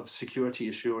of security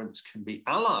assurance can be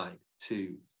allied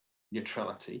to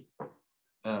neutrality,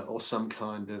 or some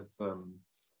kind of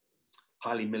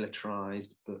highly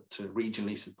militarized but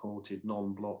regionally supported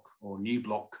non-bloc or new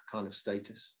bloc kind of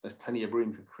status, there's plenty of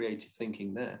room for creative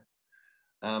thinking there.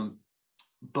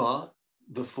 But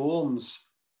the forms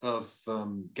of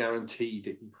guarantee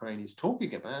that Ukraine is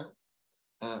talking about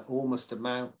almost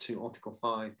amount to Article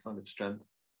 5 kind of strength.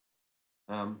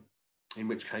 In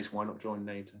which case, why not join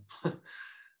NATO?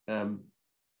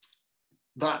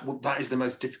 That is the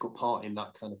most difficult part in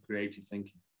that kind of creative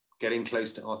thinking, getting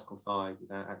close to Article 5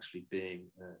 without actually being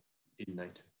in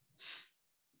NATO.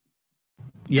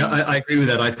 Yeah, I agree with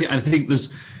that. I think there's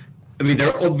I mean,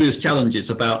 there are obvious challenges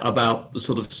about the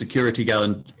sort of security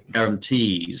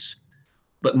guarantees,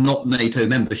 but not NATO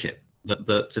membership that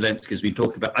Zelensky has been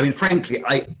talking about. I mean, frankly,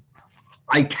 I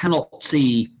cannot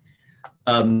see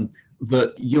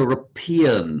that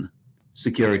European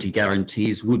security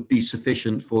guarantees would be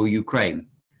sufficient for Ukraine.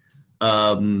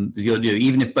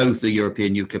 Even if both the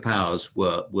European nuclear powers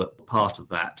were part of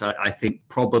that, I think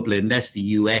probably unless the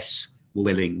US were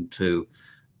willing to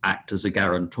act as a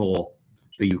guarantor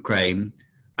for Ukraine,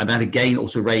 and that again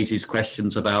also raises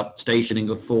questions about stationing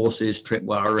of forces,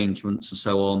 tripwire arrangements, and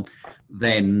so on,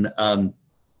 then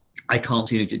I can't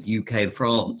see the UK and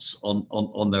France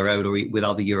on their own or with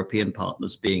other European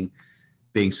partners being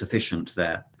sufficient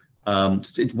there.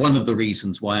 It's one of the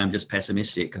reasons why I'm just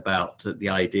pessimistic about the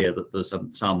idea that there's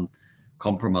some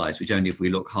compromise, which only if we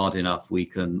look hard enough we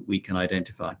can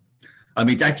identify. I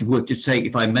mean, actually, worth just saying,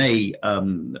 if I may,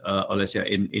 Olesya,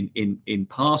 in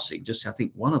passing, just I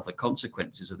think one of the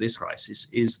consequences of this crisis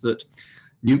is that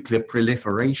nuclear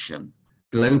proliferation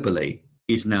globally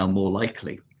is now more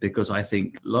likely, because I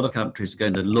think a lot of countries are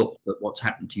going to look at what's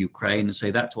happened to Ukraine and say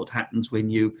that's what happens when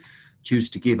you choose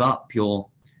to give up your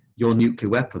nuclear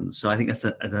weapons. So I think that's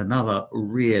another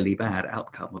really bad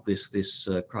outcome of this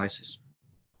crisis.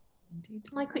 Can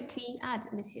I quickly add,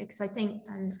 Olesya, because I think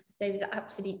David's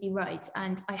absolutely right,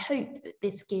 and I hope that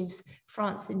this gives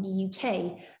France and the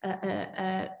UK,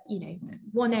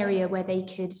 one area where they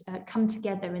could come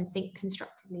together and think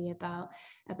constructively about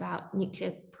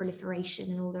nuclear proliferation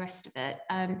and all the rest of it.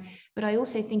 But I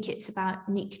also think it's about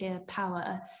nuclear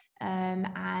power,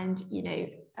 and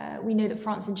we know that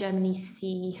France and Germany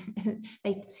see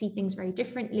things very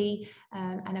differently,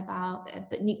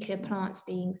 but nuclear plants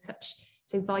being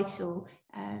so vital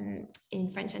in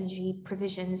French energy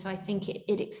provision. So I think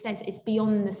it extends, it's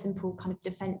beyond the simple kind of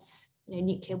defense,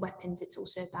 nuclear weapons. It's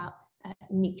also about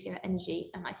nuclear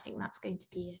energy. And I think that's going to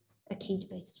be a key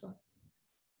debate as well.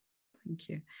 Thank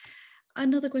you.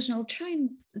 Another question, I'll try and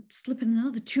slip in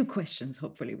another 2 questions,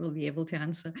 hopefully we'll be able to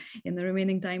answer in the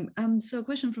remaining time. So a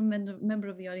question from a member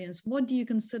of the audience: what do you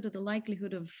consider the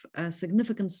likelihood of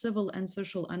significant civil and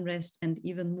social unrest and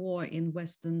even war in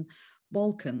Western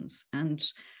Balkans? And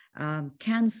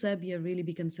can Serbia really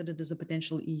be considered as a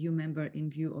potential EU member in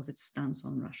view of its stance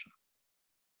on Russia?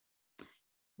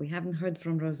 We haven't heard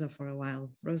from Rosa for a while.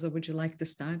 Rosa, would you like to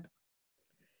start?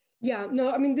 Yeah,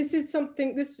 no, I mean, this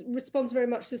responds very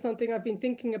much to something I've been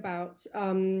thinking about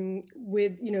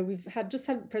we've just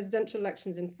had presidential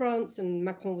elections in France and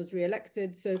Macron was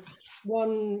re-elected. So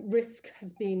one risk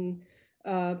has been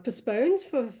postponed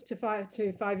to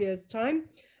 5 years' time.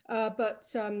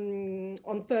 But on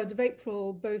 3rd of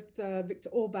April, both Viktor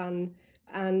Orban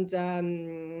and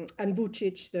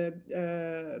Vučić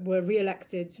were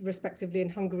re-elected respectively in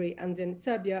Hungary and in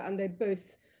Serbia, and they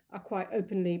both are quite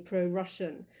openly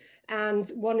pro-Russian. And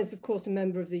one is, of course, a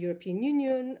member of the European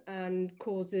Union and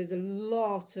causes a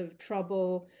lot of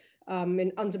trouble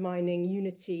in undermining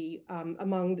unity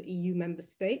among the EU member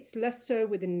states, less so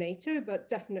within NATO, but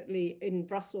definitely in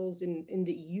Brussels, in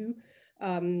the EU.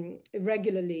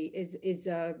 Regularly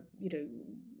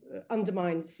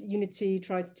undermines unity,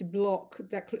 tries to block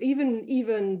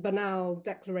even banal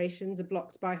declarations are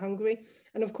blocked by Hungary.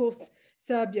 And of course,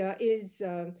 Serbia is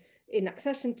in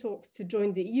accession talks to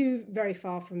join the EU, very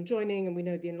far from joining. And we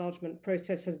know the enlargement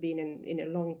process has been in a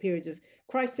long period of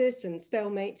crisis and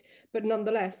stalemate. But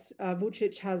nonetheless,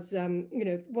 Vučić has,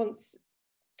 once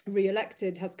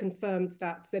re-elected, has confirmed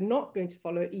that they're not going to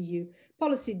follow EU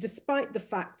policy, despite the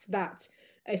fact that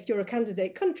if you're a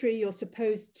candidate country, you're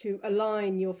supposed to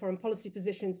align your foreign policy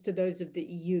positions to those of the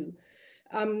EU.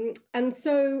 And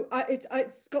so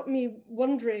it's got me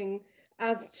wondering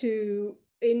as to,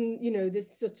 in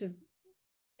this sort of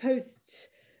post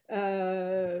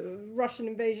Russian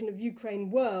invasion of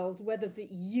Ukraine world, whether the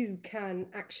EU can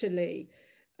actually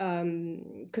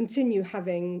continue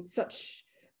having such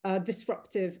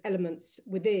disruptive elements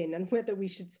within, and whether we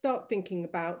should start thinking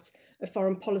about a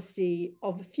foreign policy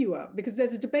of fewer, because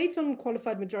there's a debate on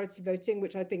qualified majority voting,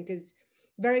 which I think is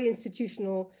very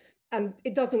institutional, and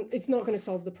it's not going to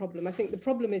solve the problem. I think the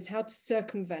problem is how to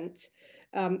circumvent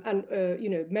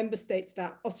member states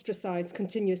that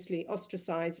continuously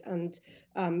ostracize and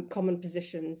common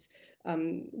positions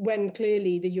when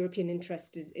clearly the European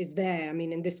interest is there. I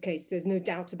mean, in this case, there's no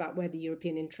doubt about where the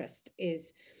European interest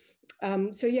is.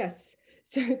 So yes,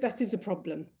 so that is a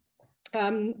problem. I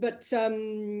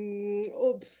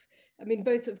mean,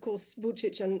 both, of course,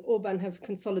 Vučić and Orban have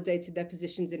consolidated their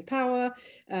positions in power.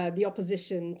 The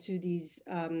opposition to these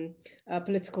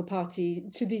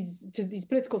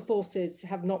political forces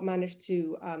have not managed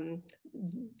to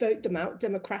vote them out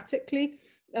democratically.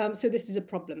 So this is a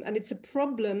problem, and it's a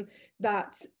problem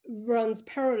that runs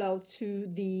parallel to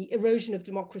the erosion of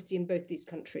democracy in both these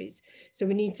countries. So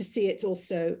we need to see it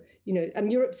also, you know,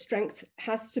 and Europe's strength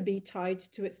has to be tied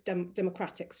to its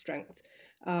democratic strength.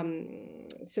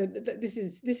 So this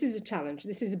is a challenge.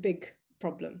 This is a big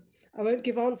problem. I won't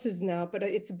give answers now, but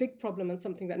it's a big problem and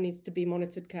something that needs to be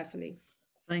monitored carefully.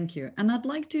 Thank you. And I'd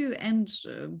like to end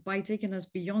by taking us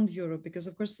beyond Europe, because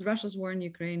of course Russia's war in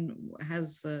Ukraine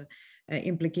has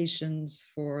implications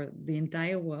for the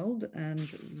entire world,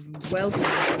 and well,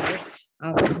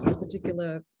 in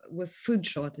particular with food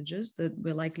shortages that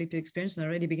we're likely to experience and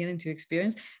already beginning to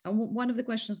experience. And one of the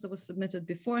questions that was submitted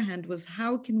beforehand was,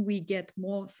 how can we get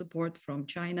more support from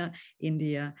China,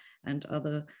 India, and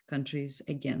other countries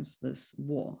against this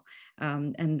war?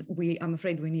 And I'm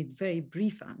afraid we need very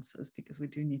brief answers, because we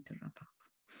do need to wrap up.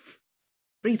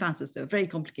 Brief answers to a very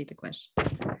complicated question.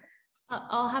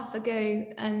 I'll have a go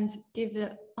and give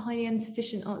a highly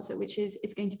insufficient answer, which is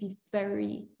it's going to be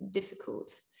very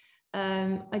difficult.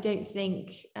 I don't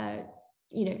think,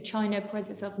 you know, China prides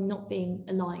itself not being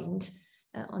aligned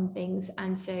on things.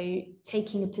 And so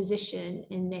taking a position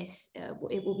in this,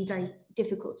 it will be very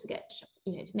difficult to get,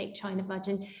 you know, to make China budge.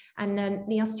 And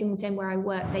the Astronautem where I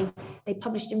work, they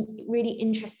published a really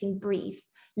interesting brief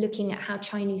looking at how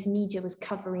Chinese media was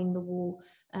covering the war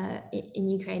in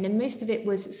Ukraine. And most of it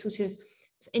was sort of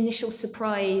initial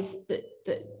surprise that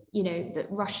you know, that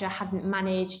Russia hadn't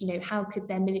managed, you know, how could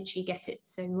their military get it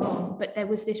so wrong? But there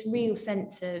was this real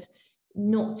sense of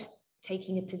not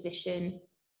taking a position,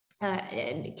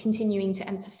 continuing to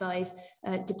emphasize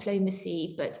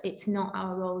diplomacy, but it's not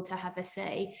our role to have a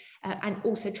say, and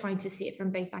also trying to see it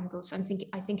from both angles. So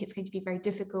I think it's going to be very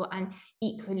difficult, and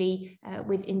equally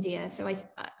with India. So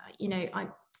you know,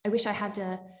 I wish I had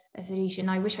a solution.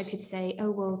 I wish I could say,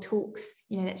 oh, well, talks,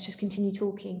 you know, let's just continue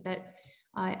talking. But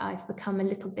I've become a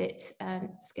little bit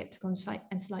skeptical and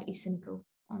slightly cynical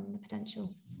on the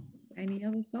potential. Any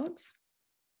other thoughts?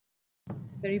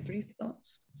 Very brief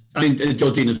thoughts. I mean,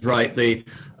 Georgina's right.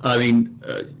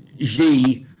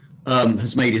 Xi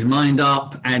has made his mind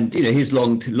up, and you know, his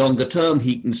longer term,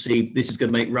 he can see this is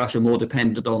going to make Russia more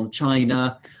dependent on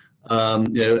China. You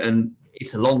know, and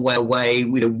it's a long way away.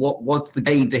 You know, what's the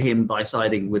gain to him by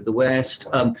siding with the West?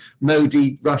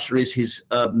 Modi, Russia is his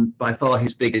by far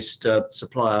his biggest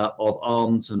supplier of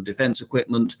arms and defense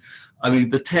equipment. I mean,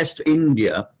 the test for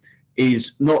India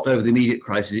is not over the immediate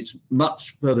crisis. It's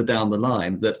much further down the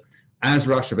line, that as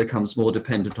Russia becomes more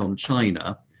dependent on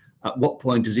China, at what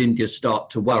point does India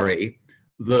start to worry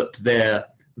that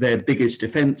their biggest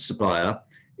defense supplier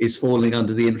is falling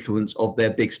under the influence of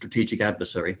their big strategic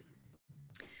adversary?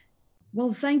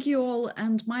 Well, thank you all,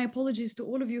 and my apologies to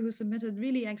all of you who submitted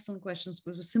really excellent questions,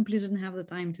 but we simply didn't have the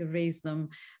time to raise them.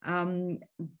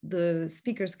 The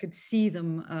speakers could see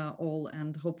them all,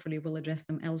 and hopefully we'll address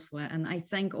them elsewhere. And I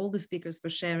thank all the speakers for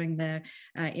sharing their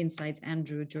insights,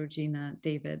 Andrew, Georgina,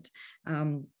 David,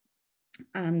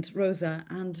 and Rosa.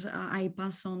 And I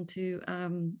pass on to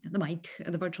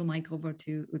the virtual mic over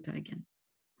to Uta again.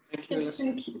 Yes,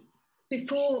 thank you.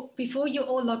 Before you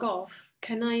all log off,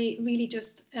 can I really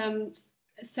just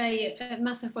say a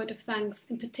massive vote of thanks,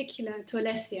 in particular to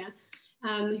Olesya,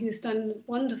 who's done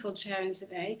wonderful chairing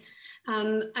today.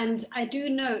 And I do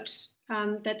note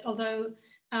that although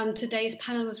today's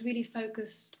panel was really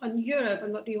focused on Europe,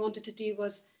 and what we wanted to do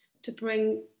was to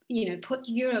bring, put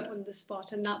Europe on the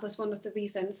spot, and that was one of the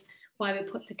reasons why we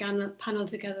put the panel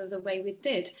together the way we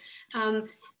did.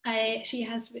 She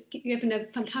has given a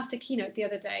fantastic keynote the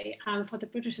other day for the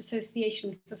British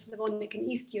Association for Slavonic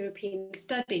and East European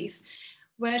Studies,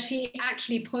 where she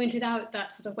actually pointed out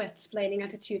that sort of West-splaining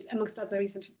attitude, amongst other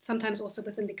reasons, sometimes also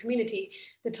within the community.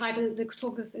 The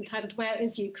talk is entitled, "Where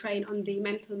is Ukraine on the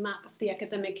Mental Map of the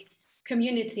Academic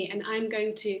Community?" And I'm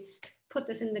going to put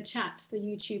this in the chat, the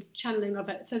YouTube channeling of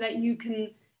it, so that you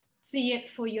can see it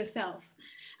for yourself.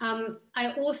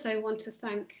 I also want to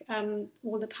thank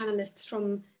all the panelists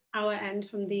from our end,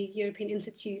 from the European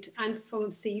Institute and from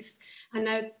SSEES. And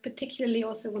I particularly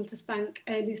also want to thank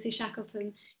Lucy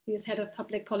Shackleton, who is Head of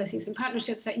Public Policies and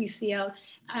Partnerships at UCL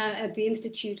at the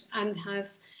Institute, and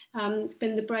has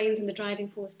been the brains and the driving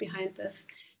force behind this.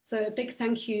 So a big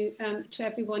thank you to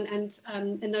everyone, and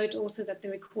a note also that the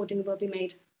recording will be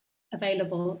made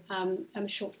available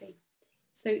shortly.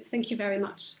 So thank you very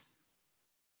much.